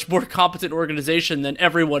so much more competent organization than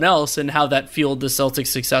everyone else, and how that fueled the Celtics'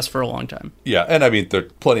 success for a long time. Yeah, and I mean, there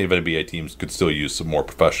plenty of NBA teams could still use some more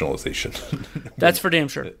professionalization. That's for damn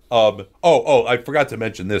sure. I forgot to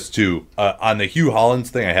mention this too. On the Hugh Hollins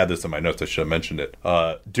thing, I had this in my notes. I should have mentioned it.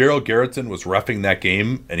 Daryl Garrettson was reffing that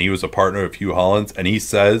game, and he was a partner of Hugh Hollins. And he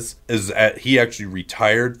says he actually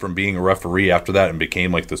retired from being a referee after that and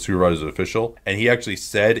became like the supervisor official. And he actually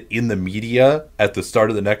said in the media at the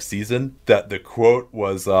start of the next season that the quote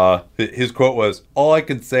was, his quote was, "All I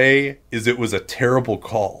can say is it was a terrible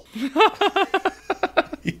call."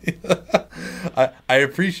 I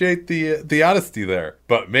appreciate the honesty there,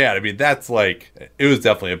 but man, I mean, that's like, it was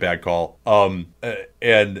definitely a bad call.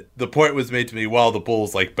 And the point was made to me, well, the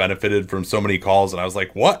Bulls like benefited from so many calls, and I was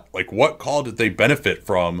like, what? Like, what call did they benefit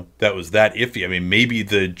from that was that iffy? I mean, maybe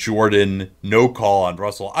the Jordan no call on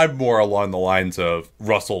Russell. I'm more along the lines of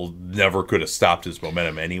Russell never could have stopped his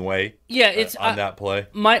momentum anyway. Yeah, it's on that play.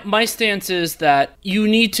 My stance is that you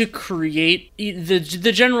need to create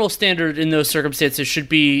the general standard in those circumstances should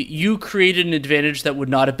be you created an advantage that would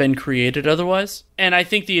not have been created otherwise. And I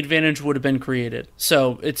think the advantage would have been created.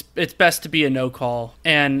 So it's best to be a no call.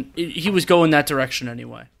 And he was going that direction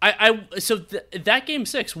anyway. That Game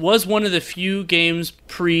 6 was one of the few games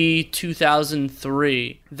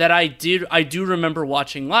pre-2003 that I do remember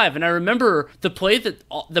watching live. And I remember the play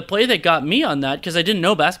that got me on that, because I didn't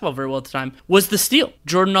know basketball very well at the time, was the steal,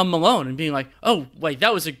 Jordan on Malone, and being like, oh, like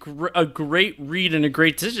that was a great read and a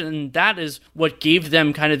great decision. And that is what gave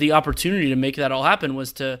them kind of the opportunity to make that all happen,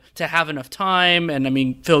 was to have enough time. And I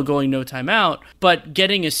mean, Phil going no timeout, but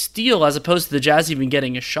getting a steal as opposed to the Jazz even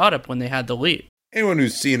getting a shot up when they had the lead. Anyone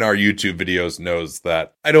who's seen our YouTube videos knows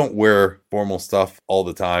that I don't wear formal stuff all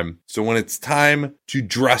the time. So when it's time to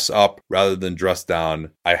dress up rather than dress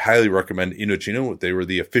down, I highly recommend Indochino. They were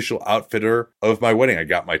the official outfitter of my wedding. I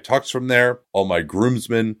got my tux from there. All my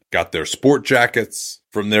groomsmen got their sport jackets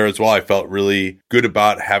from there as well. I felt really good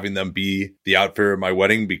about having them be the outfitter of my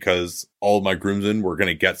wedding, because all of my groomsmen were going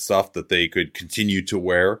to get stuff that they could continue to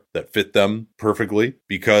wear that fit them perfectly.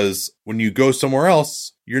 Because when you go somewhere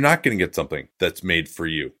else, you're not going to get something that's made for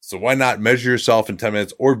you. So why not measure yourself in 10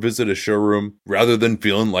 minutes or visit a showroom rather than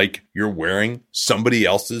feeling like you're wearing somebody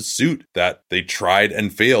else's suit that they tried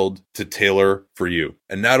and failed to tailor for you.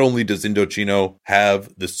 And not only does Indochino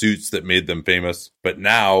have the suits that made them famous, but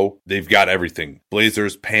now they've got everything.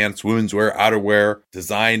 Blazers, pants, women's wear, outerwear,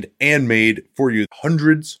 designed and made for you.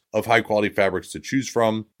 Hundreds of high quality fabrics to choose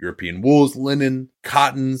from. European wools, linen,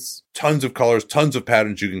 cottons, tons of colors, tons of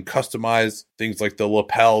patterns. You can customize things like the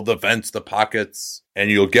lapel, the vents, the pockets, and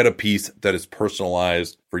you'll get a piece that is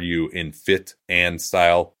personalized for you in fit and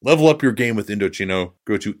style. Level up your game with Indochino.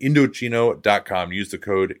 Go to Indochino.com. Use the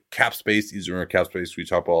code CAPSPACE. Use the CAPSPACE we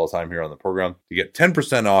talk about all the time here on the program to get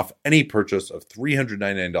 10% off any purchase of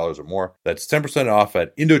 $399 or more. That's 10% off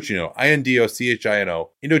at Indochino, Indochino,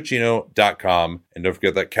 Indochino.com. And don't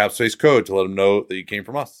forget that CAPSPACE code to let them know that you came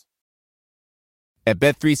from us. At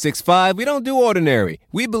Bet365, we don't do ordinary.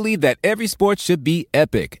 We believe that every sport should be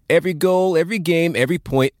epic. Every goal, every game, every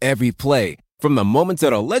point, every play. From the moments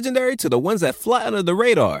that are legendary to the ones that fly under the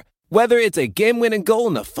radar. Whether it's a game-winning goal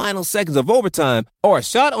in the final seconds of overtime or a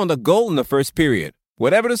shot on the goal in the first period.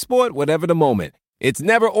 Whatever the sport, whatever the moment. It's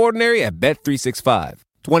never ordinary at Bet365.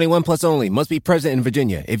 21 plus only. Must be present in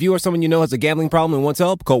Virginia. If you or someone you know has a gambling problem and wants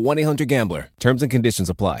help, call 1-800-GAMBLER. Terms and conditions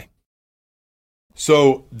apply.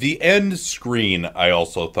 So the end screen I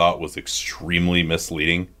also thought was extremely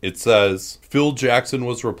misleading. It says Phil Jackson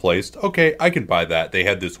was replaced. Okay, I can buy that. They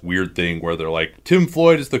had this weird thing where they're like, Tim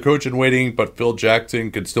Floyd is the coach in waiting, but Phil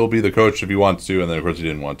Jackson could still be the coach if he wants to. And then of course he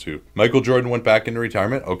didn't want to. Michael Jordan went back into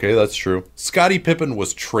retirement. Okay, that's true. Scottie Pippen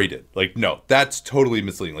was traded. Like, no, that's totally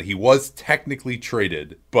misleading. Like, he was technically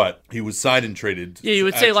traded, but he was signed and traded. Yeah, you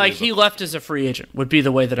would say like he left as a free agent would be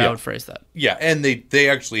the way that I would phrase that. Yeah, and they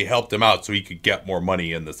actually helped him out so he could get more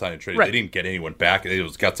money in the sign and trade. Right. They didn't get anyone back. They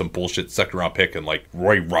just got some bullshit second round pick and like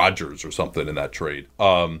Roy Rogers or something in that trade.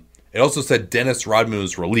 It also said Dennis Rodman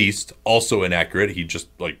was released, also inaccurate. He just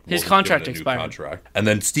like his contract expired. And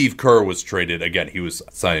then Steve Kerr was traded again. He was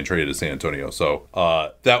signed and traded to San Antonio. So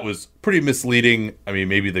that was pretty misleading. I mean,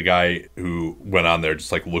 maybe the guy who went on there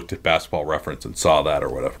just like looked at Basketball Reference and saw that or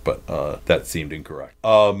whatever, but that seemed incorrect.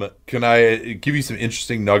 Can I give you some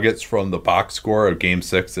interesting nuggets from the box score of Game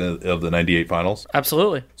 6 of the 98 finals?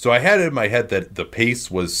 Absolutely. So I had it in my head that the pace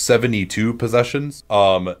was 72 possessions.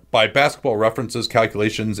 By Basketball Reference's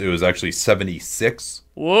calculations, it was actually 76.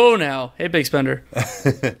 Whoa now. Hey, big spender.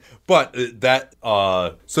 But that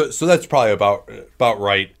so that's probably about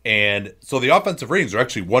right. And so the offensive ratings are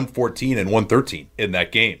actually 114 and 113 in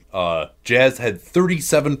that game. Jazz had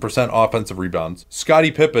 37% offensive rebounds.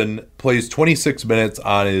 Scottie Pippen plays 26 minutes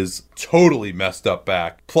on his totally messed up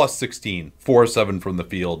back, plus 16, 4-7 from the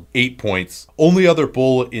field, 8 points. Only other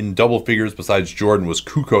Bull in double figures besides Jordan was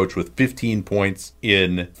Kukoc with 15 points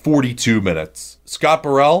in 42 minutes. Scott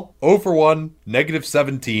Burrell, 0 for 1, negative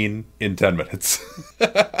 17 in 10 minutes.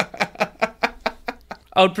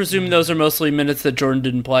 I would presume those are mostly minutes that Jordan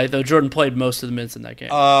didn't play, though Jordan played most of the minutes in that game.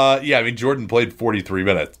 Yeah, I mean, Jordan played 43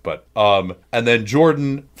 minutes, but, and then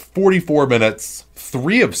Jordan, 44 minutes,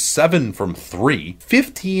 3 of 7 from 3,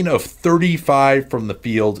 15 of 35 from the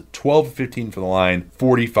field, 12 of 15 from the line,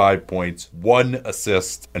 45 points, 1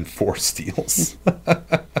 assist, and 4 steals.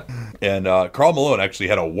 And Karl Malone actually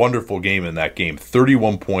had a wonderful game in that game,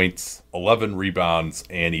 31 points, 11 rebounds,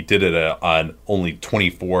 and he did it on only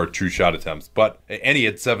 24 true shot attempts. And he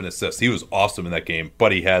had 7 assists. He was awesome in that game,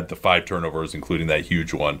 but he had the 5 turnovers, including that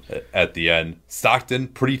huge one at the end. Stockton,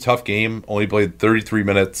 pretty tough game, only played 33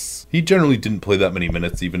 minutes. He generally didn't play that many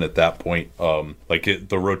minutes even at that point.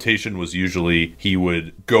 The rotation was usually he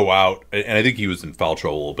would go out, and I think he was in foul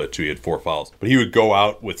trouble a little bit too. He had 4 fouls, but he would go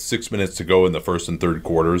out with 6 minutes to go in the first and third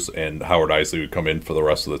quarters, and Howard Isley would come in for the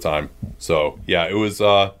rest of the time. So yeah, it was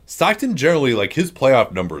Stockton Stockton generally, like, his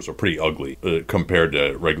playoff numbers are pretty ugly compared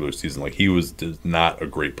to regular season. Like, he was not a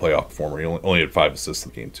great playoff performer. He only had 5 assists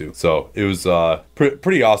in the game, too. So it was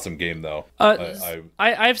pretty awesome game, though.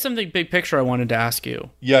 I have something big picture I wanted to ask you.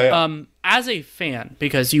 Yeah. As a fan,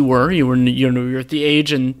 because you're at the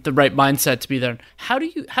age and the right mindset to be there. How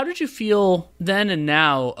did you feel then and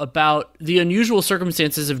now about the unusual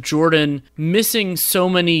circumstances of Jordan missing so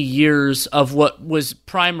many years of what was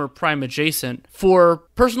prime or prime adjacent for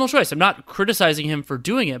personal choice? I'm not criticizing him for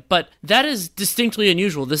doing it, but that is distinctly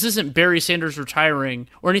unusual. This isn't Barry Sanders retiring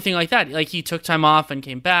or anything like that. Like, he took time off and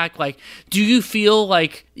came back. Like, do you feel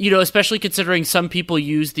like, especially considering some people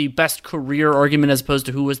use the best career argument as opposed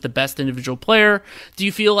to who was the best individual player, do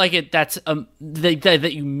you feel like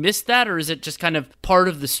that you missed that, or is it just kind of part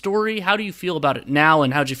of the story? How do you feel about it now,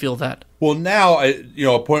 and how'd you feel that? Well, now,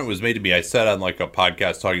 a point was made to me. I said on like a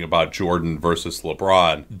podcast talking about Jordan versus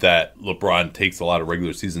LeBron that LeBron takes a lot of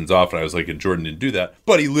regular seasons off, and I was like, and Jordan didn't do that,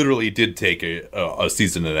 but he literally did take a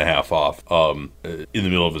season and a half off in the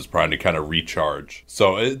middle of his prime to kind of recharge.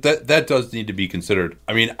 So that does need to be considered.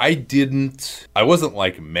 I mean, I wasn't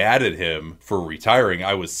like mad at him for retiring.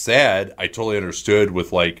 I was sad. I totally understood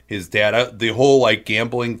with like his dad. The whole like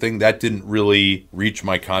gambling thing, that didn't really reach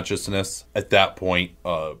my consciousness at that point.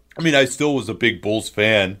 I mean, I still was a big Bulls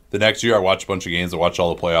fan. The next year, I watched a bunch of games. I watched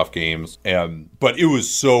all the playoff games. But it was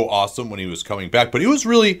so awesome when he was coming back. But it was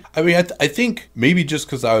really, I mean, I think maybe just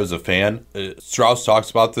because I was a fan, Strauss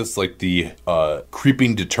talks about this, like the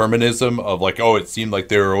creeping determinism of like, oh, it seemed like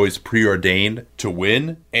they were always preordained to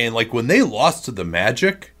win. And like when they lost to the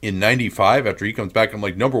Magic in 95 after he comes back, I'm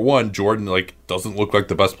like, number one, Jordan like doesn't look like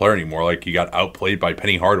the best player anymore. Like, he got outplayed by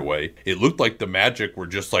Penny Hardaway. It looked like the Magic were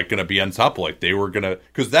just like going to be on top. Like, they were going to,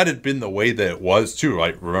 because that had been the way that it was too,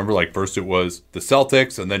 right? Remember, like, first it was the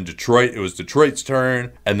Celtics, and then Detroit. It was Detroit's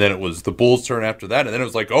turn, and then it was the Bulls' turn after that. And then it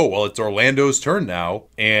was like, oh, well, it's Orlando's turn now.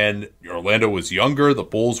 And Orlando was younger. The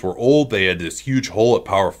Bulls were old. They had this huge hole at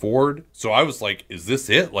power forward. So I was like, is this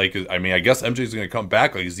it? Like, I mean, I guess MJ's going to come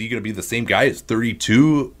back. Like, is he going to be the same guy as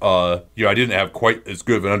 32? I didn't have quite as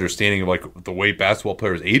good of an understanding of like the way basketball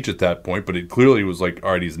players age at that point, but it clearly was like,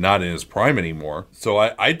 all right, he's not in his prime anymore. So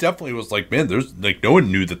I definitely was like, man, there's like, no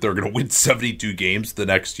one knew that they're going to win 72 games the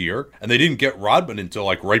next year. And they didn't get Rodman until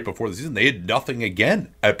like right before the season. They had nothing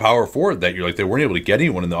again at power forward that year. Like, they weren't able to get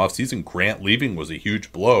anyone in the offseason. Grant leaving was a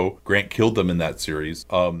huge blow. Grant killed them in that series.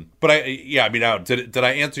 But I mean, did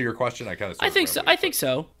I answer your question? I kind of. I think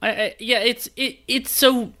so.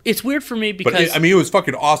 It's weird for me because. But it was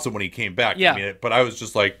fucking awesome when he came back. Yeah. I mean, but I was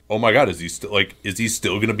just like, oh my God, is he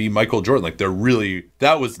still going to be Michael Jordan? Like,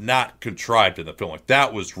 that was not contrived in the film. Like,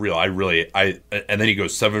 that was real. And then he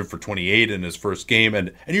goes 7 for 28 in his first game.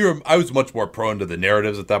 And I was much more prone to the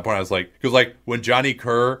narratives at that point. I was like, because like when Johnny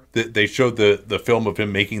Kerr, they showed the film of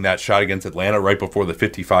him making that shot against Atlanta right before the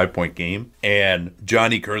 55-point game. And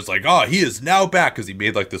Johnny Kerr's like, oh, he is now back, because he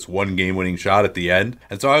made like this one game-winning shot at the end.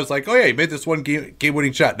 And so I was like, oh yeah, he made this one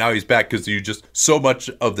game-winning shot. Now he's back, because so much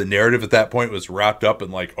of the narrative at that point was wrapped up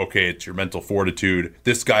in like, okay, it's your mental fortitude.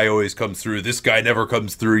 This guy always comes through. This guy never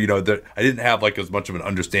comes through. I didn't have like as much of an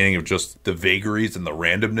understanding of just the vagaries and the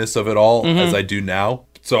randomness of it all as I do now.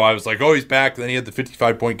 So I was like, oh, he's back. Then he had the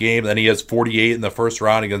 55-point game. Then he has 48 in the first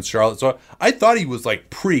round against Charlotte. So I thought he was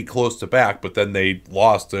like pretty close to back, but then they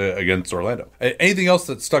lost against Orlando. Anything else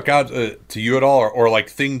that stuck out to you at all, or like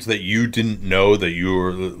things that you didn't know that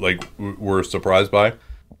you were surprised by?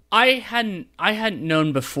 I hadn't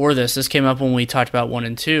known before this came up when we talked about 1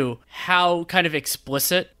 and 2, how kind of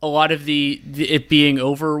explicit a lot of the it being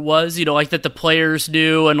over was, like that the players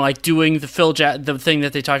knew, and like doing the the thing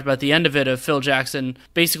that they talked about at the end of it, of Phil Jackson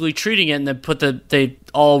basically treating it, and then they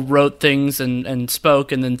all wrote things and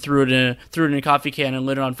spoke, and then threw it in a coffee can and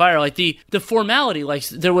lit it on fire. Like the formality, like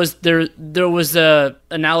there was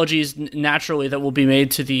analogies naturally that will be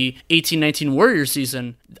made to the 18-19 Warriors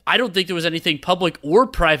season. I don't think there was anything public or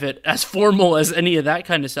private as formal as any of that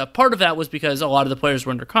kind of stuff. Part of that was because a lot of the players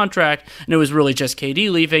were under contract, and it was really just KD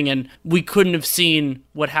leaving, and we couldn't have seen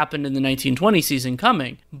what happened in the 1920 season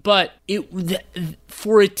coming. But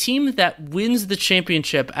for a team that wins the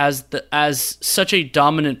championship as such a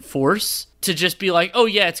dominant force, to just be like, oh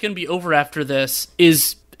yeah, it's going to be over after this,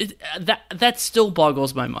 that still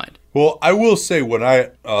boggles my mind. Well, I will say when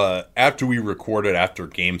after we recorded after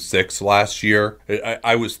Game 6 last year,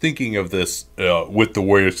 I was thinking of this with the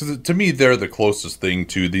Warriors. 'Cause to me, they're the closest thing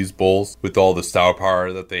to these Bulls with all the star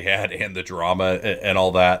power that they had and the drama and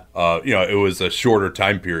all that. It was a shorter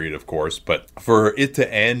time period, of course, but for it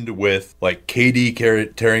to end with like KD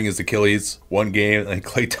tearing his Achilles one game and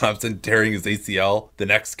Klay Thompson tearing his ACL the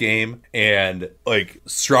next game, and like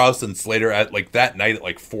Strauss and Slater at like that night at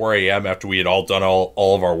like 4 a.m. after we had all done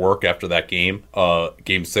all of our work after that game,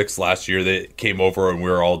 Game 6 last year, they came over and we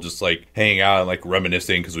were all just like hanging out and like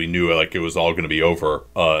reminiscing because we knew like it was all going to be over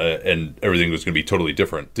and everything was going to be totally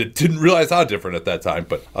different. Didn't realize how different at that time,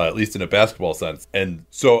 but at least in a basketball sense. And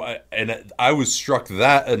so I was struck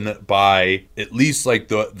by at least like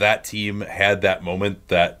that team had that moment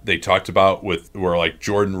that they talked about where like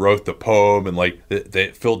Jordan wrote the poem and like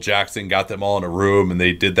Phil Jackson got them all in a room and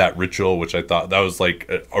they did that ritual, which I thought that was like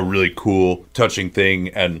a really cool, touching thing.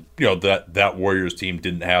 And that Warriors team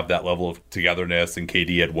didn't have that level of togetherness, and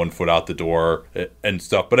KD had 1 foot out the door and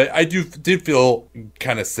stuff. But I did feel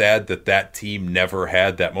kind of sad that team never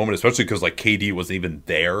had that moment, especially because like KD wasn't even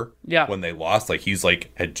there when they lost. Like he's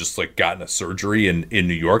like had just like gotten a surgery in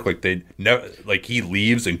New York. Like they never, like he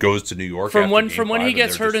leaves and goes to New York from when he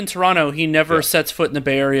gets hurt in Toronto. He never sets foot in the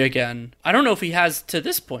Bay Area again. I don't know if he has to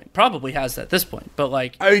this point. Probably has at this point, but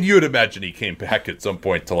like I mean, you would imagine he came back at some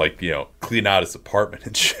point to like clean out his apartment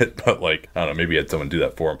and shit. But like I don't know, maybe he had someone do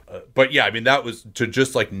that for him. But yeah, I mean that was to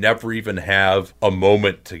just like never even have a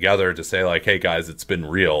moment together to say like, hey guys, it's been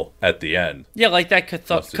real at the end. Yeah, like that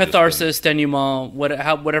catharsis, denouement,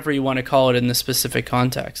 whatever you want to call it in the specific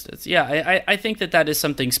context. I think that is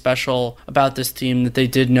something special about this team, that they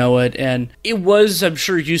did know it, and it was, I'm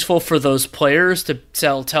sure, useful for those players to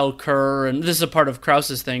tell Kerr, and this is a part of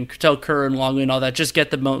Krause's thing, tell Kerr and Longley and all that, just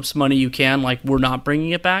get the most money you can, like we're not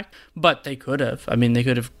bringing it back. But they could have. I mean, they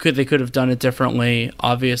could have done it differently,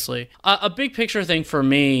 obviously. A big picture thing for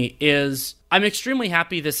me is I'm extremely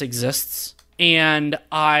happy this exists. And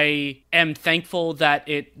I am thankful that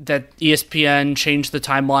ESPN changed the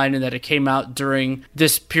timeline and that it came out during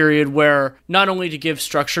this period where not only to give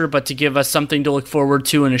structure, but to give us something to look forward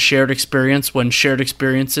to in a shared experience, when shared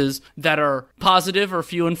experiences that are positive are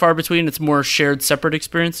few and far between. It's more shared, separate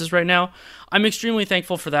experiences right now. I'm extremely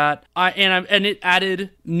thankful for that. And it added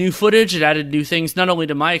new footage. It added new things, not only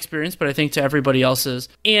to my experience, but I think to everybody else's.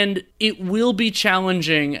 And it will be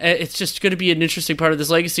challenging. It's just going to be an interesting part of this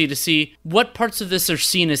legacy to see what parts of this are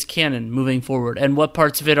seen as canon moving forward and what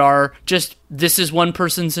parts of it are just, this is one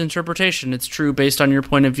person's interpretation. It's true based on your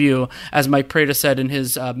point of view, as Mike Prada said in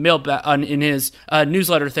his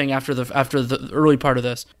newsletter thing after the early part of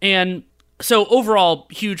this. And so overall,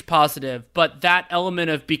 huge positive, but that element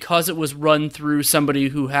of, because it was run through somebody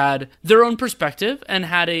who had their own perspective and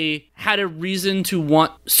had a reason to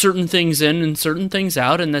want certain things in and certain things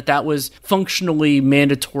out, and that was functionally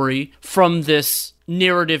mandatory from this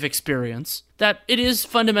narrative experience, that it is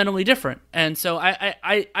fundamentally different. And so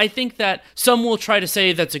I think that some will try to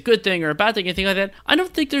say that's a good thing or a bad thing, anything like that. I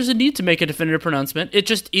don't think there's a need to make a definitive pronouncement. It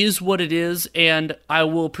just is what it is, and I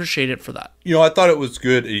will appreciate it for that. I thought it was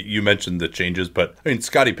good. You mentioned the changes, but I mean,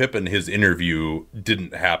 Scottie Pippen, his interview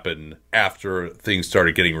didn't happen after things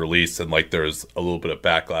started getting released, and like there's a little bit of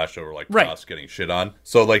backlash over like Ross getting shit on.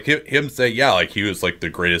 So like him say, like he was like the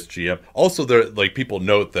greatest GM. Also, there like people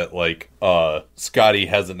note that like Scottie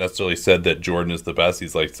hasn't necessarily said that Jordan is the best.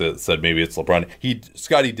 He's like said maybe it's LeBron.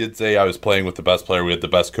 Scottie did say, I was playing with the best player. We had the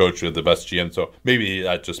best coach. We had the best GM. So maybe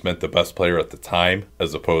that just meant the best player at the time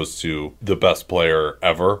as opposed to the best player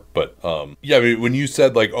ever. But yeah, I mean, when you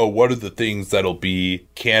said like, oh, what are the things that'll be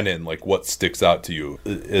canon? Like what sticks out to you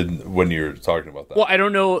when you're talking about that? Well, I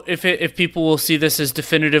don't know if people will see this as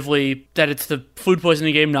definitively that it's the food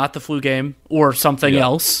poisoning game, not the flu game, or something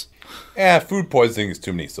else. Food poisoning is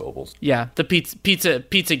too many syllables. Yeah, the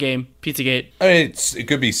pizza game, Pizzagate. I mean, it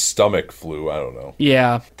could be stomach flu. I don't know.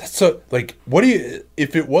 Yeah. That's so, like, what do you,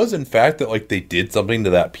 if it was in fact that, like, they did something to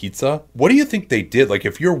that pizza, what do you think they did? Like,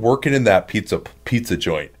 if you're working in that pizza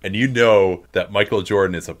joint and you know that Michael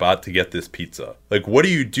Jordan is about to get this pizza, like, what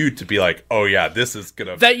do you do to be like, oh, yeah, this is going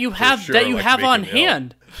to, that you have on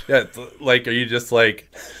hand? Yeah, like, are you just like,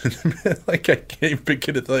 like, I can't even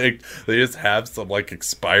begin to think, they just have some, like,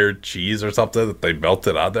 expired cheese or something that they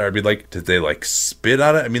melted on there? I mean, like, did they, like, spit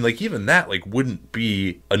on it? I mean, like, even that, like, wouldn't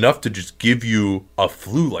be enough to just give you a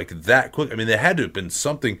flu, like, that quick. I mean, there had to have been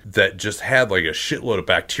something that just had, like, a shitload of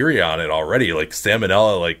bacteria on it already, like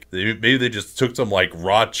salmonella, like, maybe they just took some, like,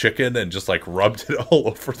 raw chicken and just, like, rubbed it all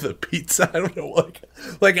over the pizza. I don't know,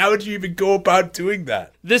 like, how would you even go about doing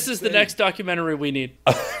that? This is the next documentary we need.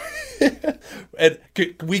 And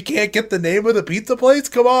we can't get the name of the pizza place?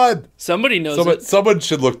 Come on. Somebody knows it. Someone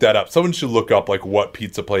should look that up. Someone should look up like what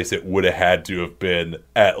pizza place it would have had to have been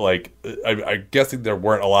at. Like, I'm guessing there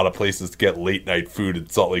weren't a lot of places to get late night food in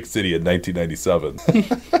Salt Lake City in 1997.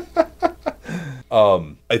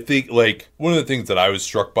 I think, like, one of the things that I was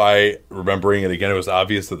struck by, remembering it again, it was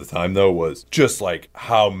obvious at the time, though, was just, like,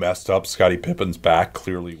 how messed up Scottie Pippen's back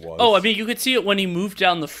clearly was. Oh, I mean, you could see it when he moved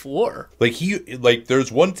down the floor. Like,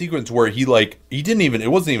 there's one sequence where it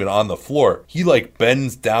wasn't even on the floor. He, like,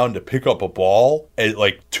 bends down to pick up a ball at,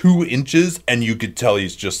 like, 2 inches, and you could tell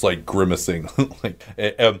he's just, like, grimacing.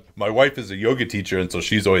 My wife is a yoga teacher, and so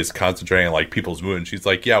she's always concentrating on, like, people's movement. She's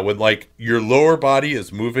like, yeah, when, like, your lower body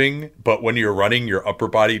is moving, but when you're running, your upper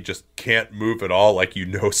body just can't move at all, like, you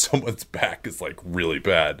know, someone's back is, like, really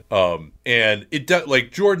bad. And it does,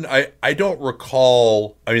 like, Jordan, I don't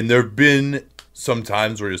recall, I mean, there have been some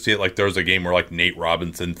times where you see it, like, there was a game where, like, Nate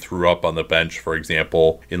Robinson threw up on the bench, for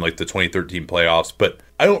example, in, like, the 2013 playoffs, but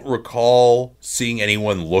I don't recall seeing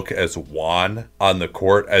anyone look as wan on the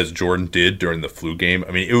court as Jordan did during the flu game.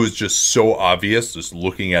 I mean, it was just so obvious just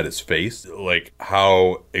looking at his face, like,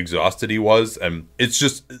 how exhausted he was. And it's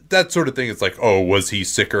just that sort of thing. It's like, oh, was he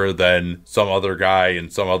sicker than some other guy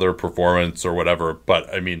in some other performance or whatever?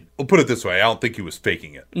 But I mean, we'll put it this way. I don't think he was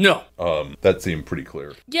faking it. No. That seemed pretty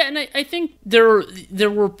clear. Yeah, and I think there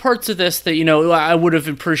were parts of this that, you know, I would have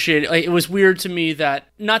appreciated. Like, it was weird to me that,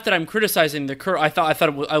 not that I'm criticizing the Kerr,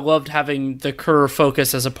 I loved having the Kerr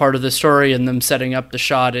focus as a part of the story and them setting up the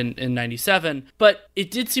shot in 97. But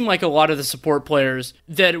it did seem like a lot of the support players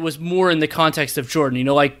that it was more in the context of Jordan. You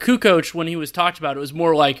know, like Kukoc, when he was talked about, it was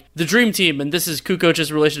more like the dream team, and this is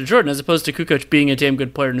Kukoc's relation to Jordan, as opposed to Kukoc being a damn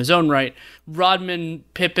good player in his own right. Rodman,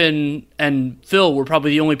 Pippen, and Phil were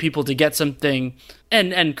probably the only people to get something,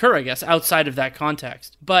 and Kerr, I guess, outside of that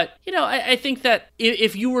context. But, you know, I think that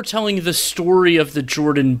if you were telling the story of the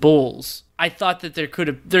Jordan Bulls, I thought that there could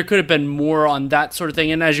have been more on that sort of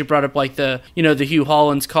thing. And as you brought up, like the Hugh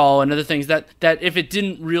Hollins call and other things, that if it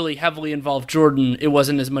didn't really heavily involve Jordan, it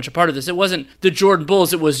wasn't as much a part of this. It wasn't the Jordan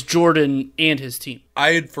Bulls, it was Jordan and his team.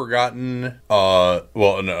 I had forgotten,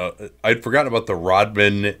 I'd forgotten about the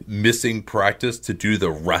Rodman missing practice to do the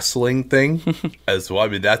wrestling thing as well. I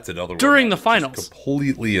mean, that's another one. During the finals.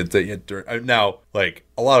 Completely insane. Now, like,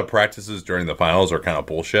 a lot of practices during the finals are kind of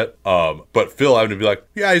bullshit. But Phil having to be like,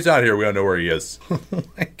 yeah, he's out here. We don't know where he is.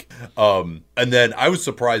 And then I was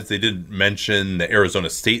surprised they didn't mention the Arizona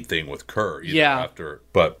State thing with Kerr either after.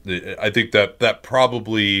 But I think that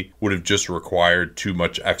probably would have just required too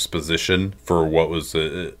much exposition for what was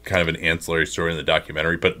kind of an ancillary story in the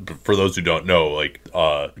documentary. But for those who don't know, like,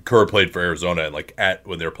 Kerr played for Arizona, and like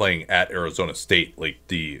when they were playing at Arizona State, like,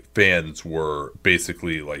 the fans were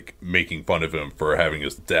basically like making fun of him for having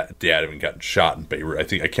his dad having gotten shot in Beirut.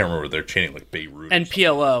 I can't remember, they're chanting like Beirut and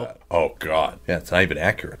PLO. Like, oh God, yeah, it's not even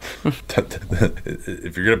accurate.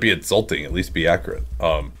 If you're gonna be insulting, at least be accurate.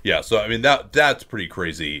 So I mean that's pretty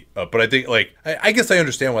crazy. But I think, like, I guess I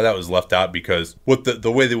understand why that was left out, because what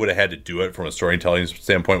the way they would have had to do it from a storytelling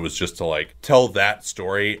standpoint was just to, like, tell that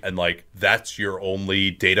story, and, like, that's your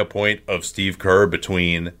only data point of Steve Kerr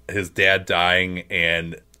between his dad dying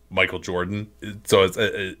and Michael Jordan. So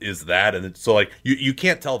is that, and so, like, you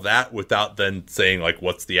can't tell that without then saying, like,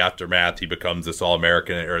 what's the aftermath? He becomes this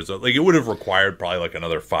All-American in Arizona. Like, it would have required probably like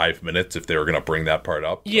another 5 minutes if they were going to bring that part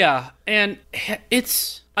up. Yeah, and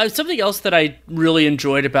it's something else that I really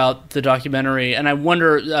enjoyed about the documentary, and I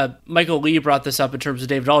wonder, Michael Lee brought this up in terms of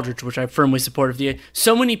David Aldridge, which I firmly support.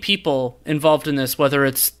 So many people involved in this, whether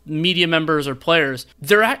it's media members or players,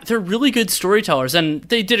 they're really good storytellers, and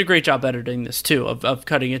they did a great job editing this too, of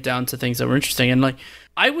cutting it down to things that were interesting. And, like,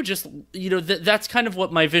 I would just, you know, that's kind of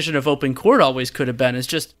what my vision of Open Court always could have been, is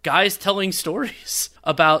just guys telling stories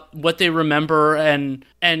about what they remember, and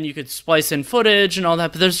you could splice in footage and all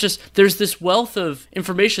that, but there's this wealth of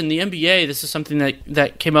information. The NBA, this is something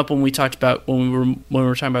that came up when we talked about, when we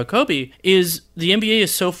were talking about Kobe, is the NBA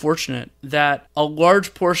is so fortunate that a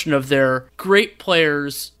large portion of their great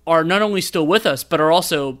players are not only still with us, but are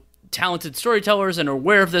also talented storytellers and are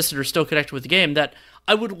aware of this and are still connected with the game, that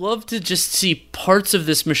I would love to just see parts of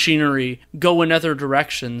this machinery go in other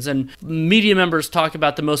directions, and media members talk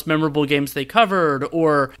about the most memorable games they covered,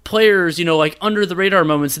 or players, you know, like, under the radar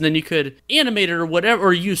moments, and then you could animate it or whatever,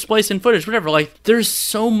 or you splice in footage, whatever. Like, there's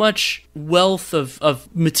so much wealth of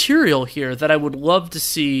material here that I would love to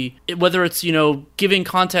see, whether it's, you know, giving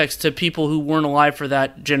context to people who weren't alive for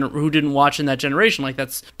that who didn't watch in that generation, like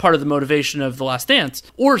that's part of the motivation of The Last Dance,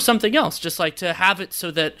 or something else, just like to have it so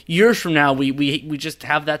that years from now we just just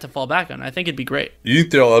have that to fall back on. I think it'd be great. Do you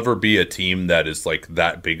think there'll ever be a team that is like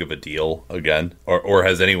that big of a deal again? Or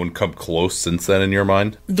has anyone come close since then in your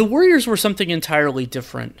mind? The Warriors were something entirely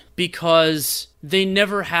different because they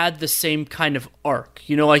never had the same kind of arc.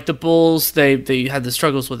 You know, like the Bulls, they had the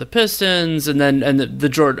struggles with the Pistons, and then the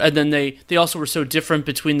Jordan, and then they also were so different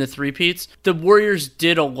between the three-peats. The Warriors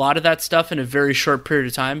did a lot of that stuff in a very short period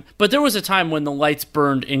of time, but there was a time when the lights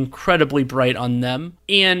burned incredibly bright on them.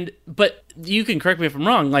 But you can correct me if I'm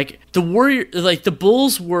wrong, like the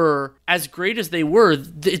Bulls were as great as they were.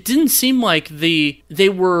 It didn't seem like they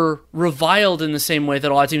were reviled in the same way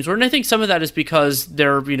that a lot of teams were. And I think some of that is because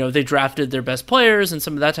they drafted their best players and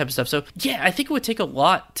some of that type of stuff. So yeah, I think it would take a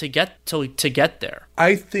lot to get there.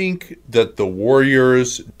 I think that the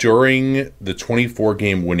Warriors during the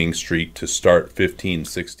 24-game winning streak to start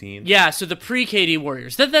 15-16. Yeah, so the pre-KD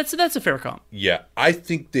Warriors. That's a fair comp. Yeah, I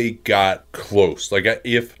think they got close. I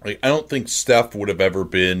don't think Steph would have ever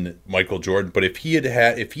been Michael Jordan, but if he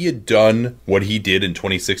had done what he did in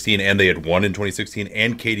 2016 and they had won in 2016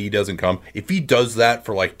 and KD doesn't come, if he does that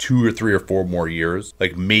for like 2 or 3 or 4 more years,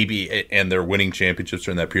 like maybe, and they're winning championships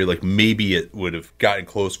during that period, like maybe it would have gotten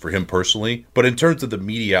close for him personally. But in terms of the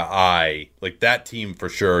media eye, like that team for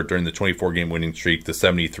sure during the 24-game winning streak, the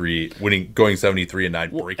 73 winning, going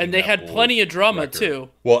 73-9, breaking, and they had plenty of drama record. Too.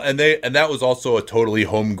 Well, and that was also a totally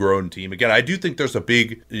homegrown team. Again, I do think there's a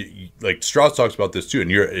big, like Strauss talks about this too,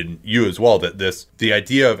 and you as well, that the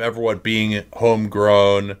idea of everyone being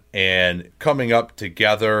homegrown and coming up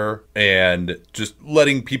together and just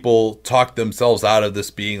letting people talk themselves out of this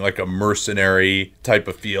being like a mercenary type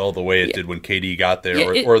of feel, the way it did when KD got there,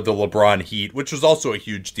 or the LeBron Heat, which was also a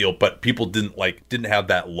huge deal, but people didn't have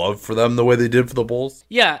that love for them the way they did for the Bulls.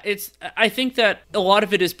 Yeah, I think that a lot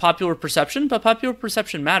of it is popular perception, but popular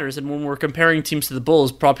perception matters, and when we're comparing teams to the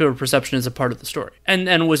Bulls, popular perception is a part of the story,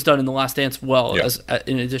 and was done in The Last Dance well, as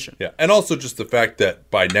in addition. Yeah, and also just the fact that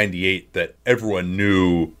by 98 that everyone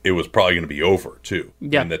knew it was probably going to be over too.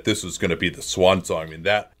 Yeah. And that this was going to be the swan song. I mean,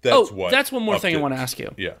 that's one more thing I want to ask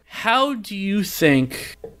you. Yeah. How do you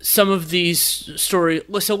think some of these stories...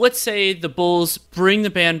 So let's say the Bulls bring the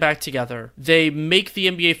band back together, they make the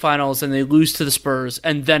NBA Finals, and they lose to the Spurs,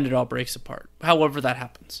 and then it all breaks apart. However that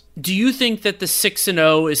happens. Do you think that the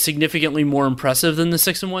 6-0 is significantly more impressive than the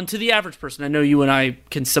 6-1 to the average person? I know you and I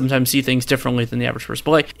can sometimes see things differently than the average person,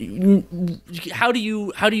 but like, how do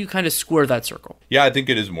you kind of square that circle? Yeah, I think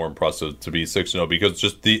it is more impressive to be 6-0 because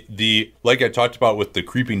just the like I talked about with the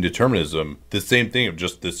creeping determinism, the same thing of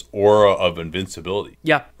just this aura of invincibility.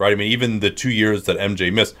 Yeah. Right? I mean, even the 2 years that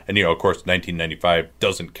MJ missed, and of course 1995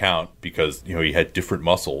 doesn't count because he had different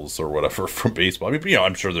muscles or whatever from baseball. I mean,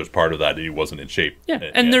 I'm sure there's part of that he wasn't in shape.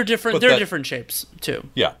 Yeah, and they're different. They're different shapes too.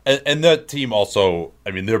 Yeah, and that team also. I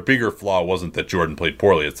mean, their bigger flaw wasn't that Jordan played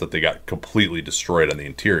poorly; it's that they got completely destroyed on the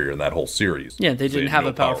interior in that whole series. Yeah, they didn't have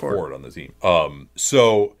a power forward on the team.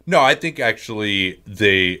 So no, I think actually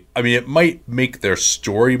it might make their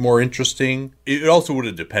story more interesting. It also would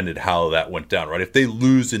have depended how that went down, right? If they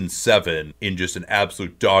lose in 7 in just an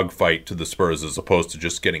absolute dogfight to the Spurs as opposed to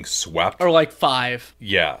just getting swept, or like 5.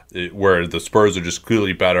 Yeah, where the Spurs are just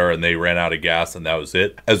clearly better and they ran out of gas and that was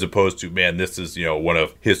it, as opposed to, man, this is, one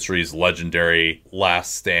of history's legendary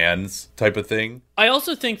last stands type of thing. I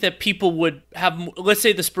also think that people would have, let's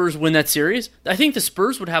say the Spurs win that series, I think the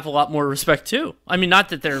Spurs would have a lot more respect too. I mean, not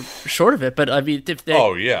that they're short of it, but I mean, if they,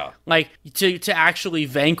 like to actually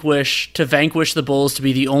vanquish the Bulls, to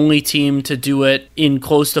be the only team to do it in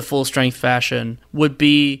close to full strength fashion would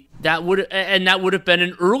be. That would have been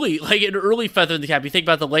an early feather in the cap. You think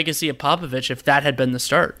about the legacy of Popovich if that had been the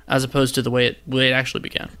start, as opposed to the way it actually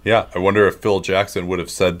began. Yeah, I wonder if Phil Jackson would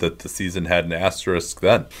have said that the season had an asterisk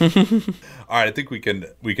then. All right, I think we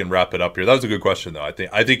can wrap it up here. That was a good question, though. I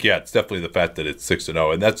think yeah, it's definitely the fact that it's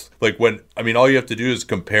 6-0, and that's like all you have to do is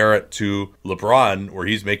compare it to LeBron, where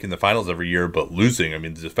he's making the finals every year but losing. I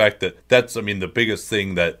mean, the fact that's the biggest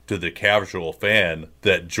thing that to the casual fan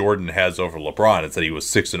that Jordan has over LeBron is that he was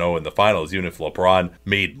 6-0 in the finals. Even if LeBron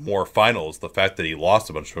made more finals, the fact that he lost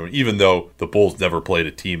a bunch of them, even though the Bulls never played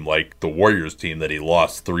a team like the Warriors team that he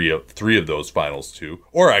lost three of those finals to,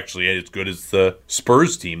 or actually as good as the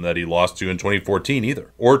Spurs team that he lost to in 2014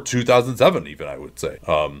 either, or 2007 even, I would say.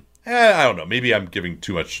 I don't know. Maybe I'm giving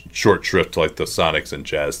too much short shrift to like the Sonics and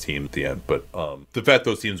Jazz team at the end. But the fact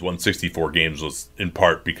those teams won 64 games was in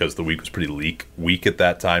part because the week was pretty weak at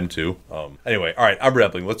that time too. Anyway, all right, I'm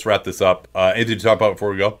rambling. Let's wrap this up. Anything to talk about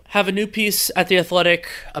before we go? Have a new piece at The Athletic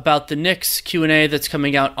about the Knicks Q&A that's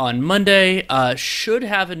coming out on Monday. Should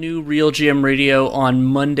have a new Real GM Radio on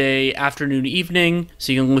Monday afternoon, evening.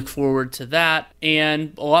 So you can look forward to that.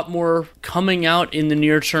 and a lot more coming out in the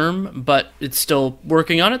near term, but it's still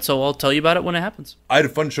working on it, so I'll tell you about it when it happens. I had a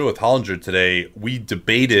fun show with Hollinger today. We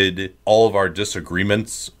debated all of our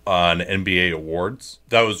disagreements on NBA awards.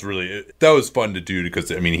 That was fun to do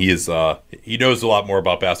because, I mean, he knows a lot more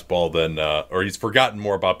about basketball than, or he's forgotten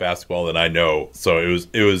more about basketball than I know. So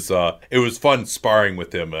it was fun sparring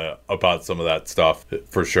with him about some of that stuff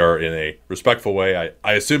for sure in a respectful way.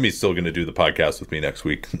 I assume he's still going to do the podcast with me next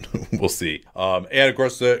week. We'll see. And of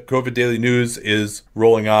course, the COVID Daily News is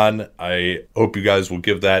rolling on. I hope you guys will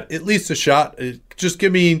give that at least a shot. Just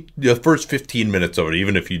give me the first 15 minutes of it,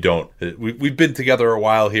 even if you don't. We've been together a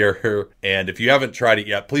while here, and if you haven't tried it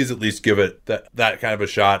yet, please at least give it that kind of a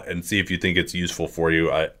shot and see if you think it's useful for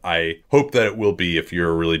you. I hope that it will be. If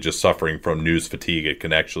you're really just suffering from news fatigue,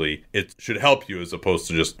 it should help you as opposed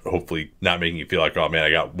to just hopefully not making you feel like, oh man,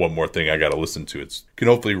 I got one more thing I got to listen to. It can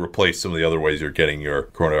hopefully replace some of the other ways you're getting your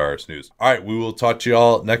coronavirus news. All right, we will talk to you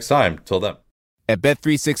all next time. Till then. At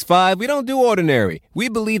Bet365, we don't do ordinary. We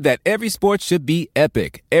believe that every sport should be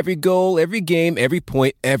epic. Every goal, every game, every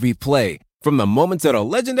point, every play. From the moments that are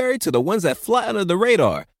legendary to the ones that fly under the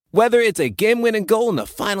radar. Whether it's a game-winning goal in the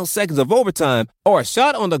final seconds of overtime or a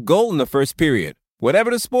shot on the goal in the first period.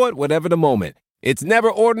 Whatever the sport, whatever the moment. It's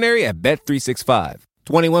never ordinary at Bet365.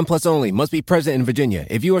 21 plus only. Must be present in Virginia.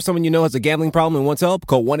 If you or someone you know has a gambling problem and wants help,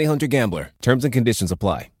 call 1-800-GAMBLER. Terms and conditions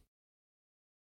apply.